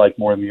one you like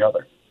more than the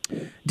other.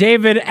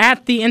 David,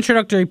 at the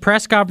introductory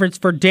press conference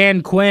for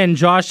Dan Quinn,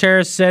 Josh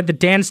Harris said that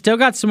Dan still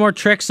got some more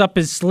tricks up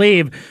his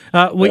sleeve.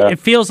 It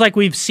feels like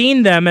we've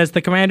seen them as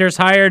the Commanders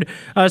hired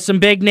some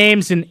big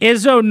names in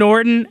Izzo,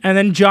 Norton, and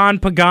then John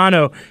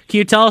Pagano. Can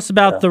you tell us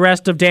about the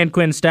rest of Dan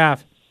Quinn's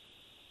staff?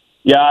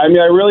 Yeah, I mean,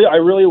 I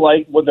really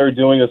like what they're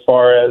doing as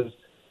far as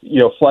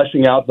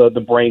fleshing out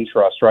the brain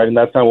trust, right? And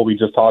that's kind of what we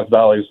just talked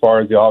about, like, as far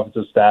as the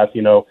offensive staff.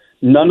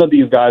 None of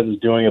these guys is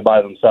doing it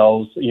by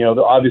themselves.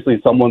 Obviously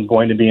someone's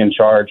going to be in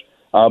charge,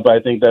 but I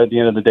think that at the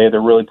end of the day,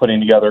 they're really putting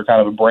together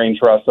kind of a brain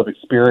trust of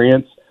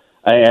experience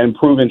and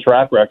proven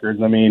track records.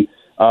 I mean,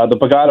 the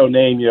Pagano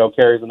name,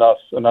 carries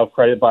enough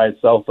credit by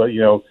itself, but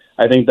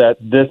I think that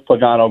this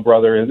Pagano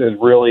brother is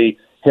really,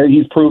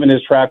 he's proven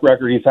his track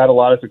record. He's had a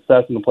lot of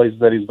success in the places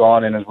that he's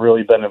gone and has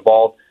really been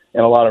involved in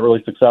a lot of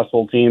really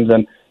successful teams.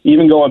 And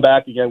even going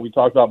back again, we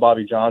talked about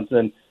Bobby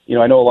Johnson.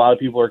 I know a lot of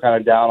people are kind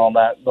of down on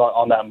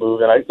that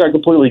move, and I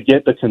completely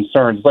get the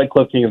concerns. It's like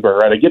Cliff Kingsbury,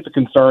 right? I get the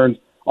concerns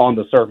on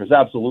the surface,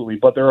 absolutely,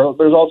 but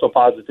there's also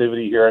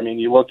positivity here. I mean,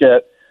 you look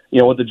at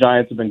what the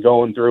Giants have been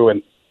going through,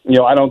 and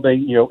I don't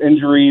think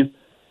injuries.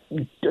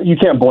 You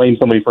can't blame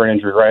somebody for an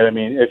injury, right? I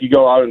mean, if you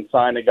go out and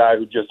sign a guy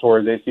who just tore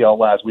his ACL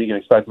last week and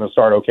expect him to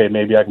start, okay,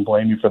 maybe I can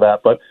blame you for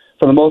that. But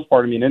for the most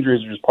part, I mean,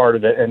 injuries are just part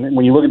of it. And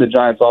when you look at the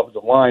Giants'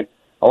 offensive line,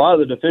 a lot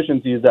of the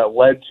deficiencies that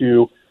led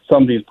to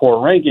some of these poor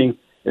rankings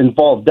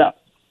involve depth.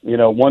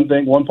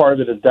 One part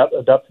of it is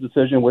a depth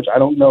decision, which I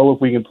don't know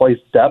if we can place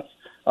depth,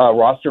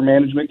 roster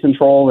management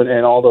control,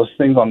 and all those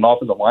things on an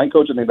offensive line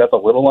coach. I think that's a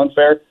little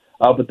unfair.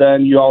 But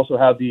then you also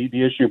have the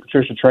issue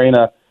Patricia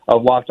Traina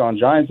of Locked On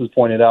Giants has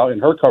pointed out in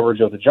her coverage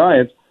of the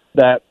Giants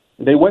that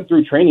they went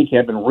through training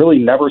camp and really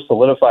never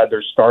solidified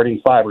their starting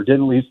 5, or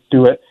didn't at least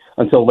do it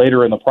until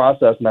later in the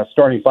process, and that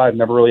starting 5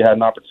 never really had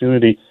an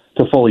opportunity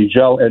to fully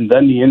gel. And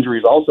then the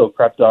injuries also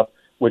crept up,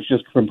 which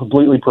just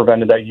completely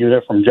prevented that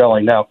unit from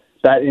gelling. Now,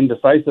 that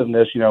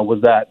indecisiveness,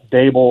 was that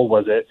Dable?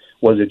 Was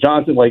it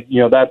Johnson?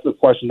 That's a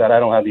question that I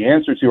don't have the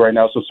answer to right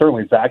now. So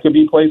certainly that could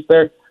be placed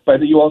there. But I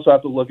think you also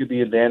have to look at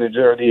the advantage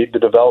or the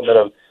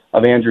development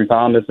of Andrew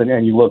Thomas,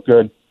 and you look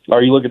good,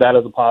 or you look at that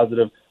as a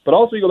positive. But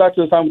also you go back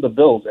to his time with the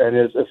Bills and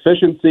his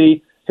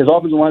efficiency, his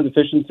offensive line's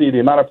efficiency, the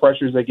amount of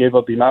pressures they gave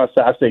up, the amount of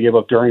sacks they gave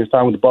up during his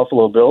time with the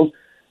Buffalo Bills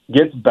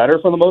gets better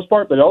for the most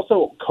part, but it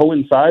also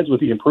coincides with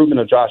the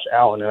improvement of Josh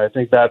Allen. And I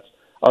think that's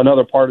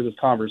another part of this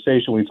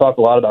conversation. We talk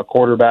a lot about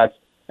quarterbacks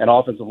and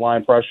offensive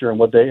line pressure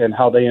and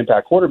how they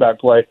impact quarterback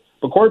play,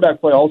 but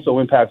quarterback play also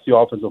impacts the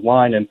offensive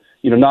line. And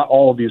not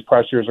all of these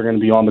pressures are going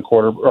to be on the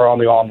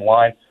on the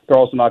line. They're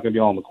also not going to be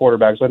on the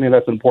quarterback. So I think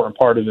that's an important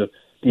part of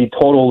the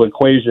total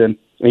equation.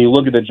 And you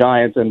look at the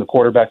Giants and the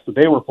quarterbacks that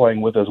they were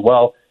playing with as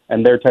well,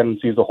 and their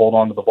tendencies to hold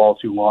on to the ball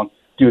too long,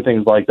 do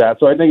things like that.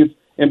 So I think it's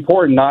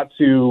important not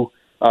to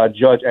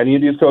judge any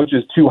of these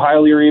coaches too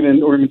highly or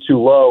even too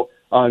low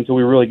until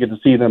we really get to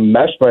see them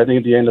mesh. But I think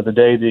at the end of the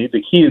day,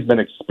 the key has been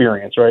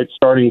experience, right?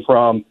 Starting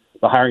from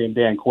the hiring of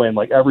Dan Quinn,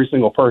 like every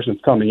single person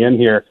that's coming in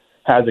here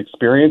has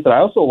experience. And I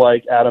also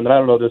like, Adam, and I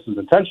don't know if this is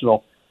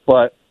intentional,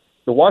 but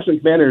the Washington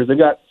Commanders, they've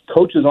got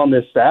coaches on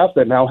this staff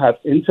that now have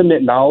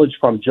intimate knowledge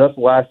from just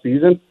last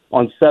season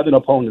on 7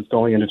 opponents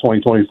going into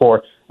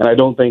 2024. And I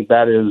don't think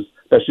that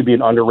should be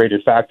an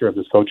underrated factor of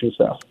this coaching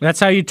staff. That's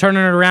how you turn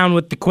it around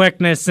with the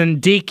quickness.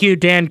 And DQ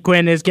Dan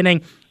Quinn is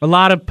getting a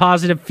lot of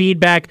positive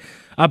feedback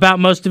about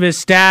most of his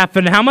staff.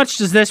 And how much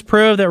does this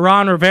prove that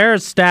Ron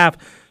Rivera's staff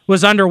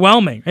was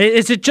underwhelming?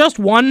 Is it just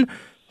one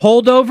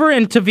holdover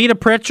in Tavita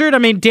Pritchard? I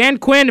mean, Dan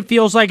Quinn, it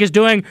feels like, is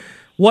doing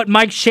what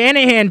Mike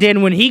Shanahan did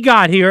when he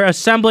got here,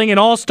 assembling an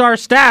all-star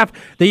staff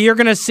that you're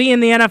going to see in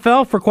the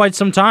NFL for quite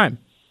some time.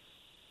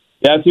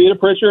 Yeah, Tavita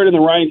Pritchard and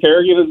then Ryan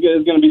Kerrigan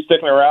is going to be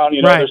sticking around.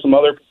 Right. There's some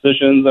other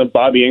positions.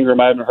 Bobby Ingram,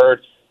 I haven't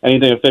heard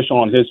anything official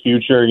on his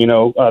future,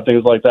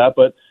 things like that.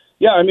 But,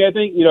 yeah, I mean, I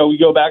think, we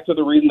go back to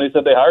the reason they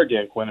said they hired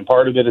Dan Quinn, and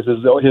part of it is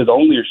his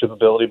own leadership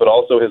ability, but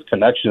also his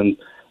connections.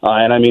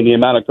 And, I mean, the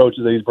amount of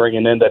coaches that he's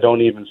bringing in that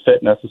don't even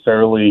fit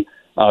necessarily,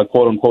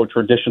 quote-unquote,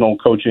 traditional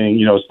coaching,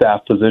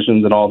 staff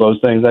positions and all those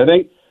things. I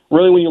think,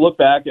 really, when you look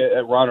back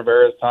at Ron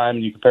Rivera's time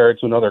and you compare it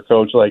to another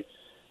coach, like,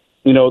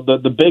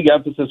 the big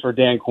emphasis for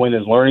Dan Quinn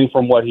is learning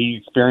from what he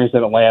experienced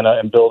in Atlanta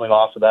and building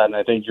off of that. And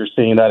I think you're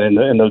seeing that in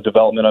the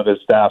development of his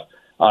staff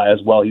as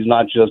well. He's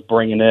not just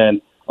bringing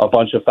in a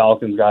bunch of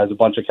Falcons guys, a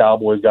bunch of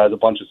Cowboys guys, a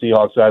bunch of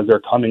Seahawks guys.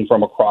 They're coming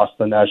from across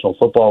the National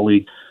Football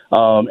League.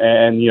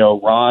 And,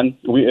 Ron,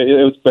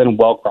 it's been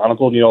well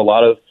chronicled. A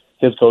lot of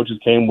his coaches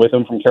came with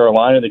him from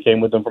Carolina. They came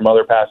with him from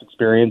other past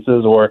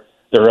experiences, or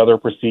there are other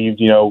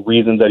perceived,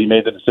 reasons that he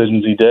made the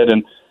decisions he did.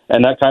 And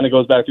that kind of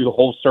goes back to the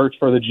whole search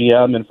for the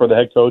GM and for the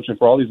head coach and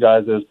for all these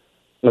guys is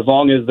as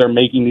long as they're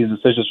making these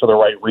decisions for the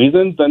right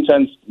reasons, then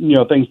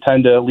things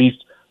tend to at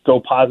least go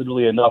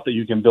positively enough that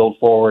you can build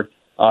forward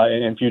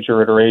in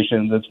future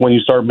iterations. It's when you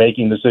start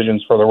making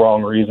decisions for the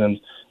wrong reasons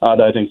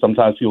that I think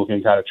sometimes people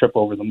can kind of trip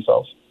over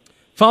themselves.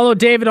 Follow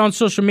David on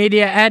social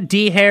media at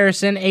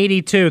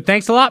DHarrison82.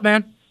 Thanks a lot,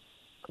 man.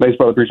 Thanks,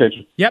 brother. Appreciate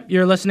you. Yep,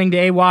 you're listening to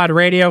AWadd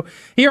Radio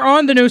here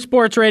on the new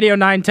Sports Radio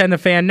 910 The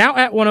Fan, now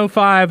at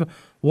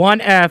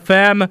 105.1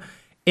 FM.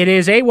 It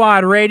is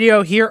AWadd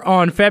Radio here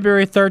on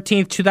February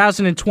 13th,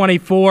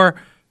 2024,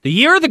 the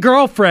year of the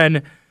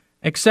girlfriend,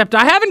 except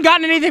I haven't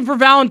gotten anything for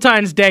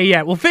Valentine's Day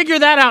yet. We'll figure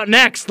that out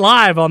next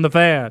live on The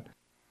Fan.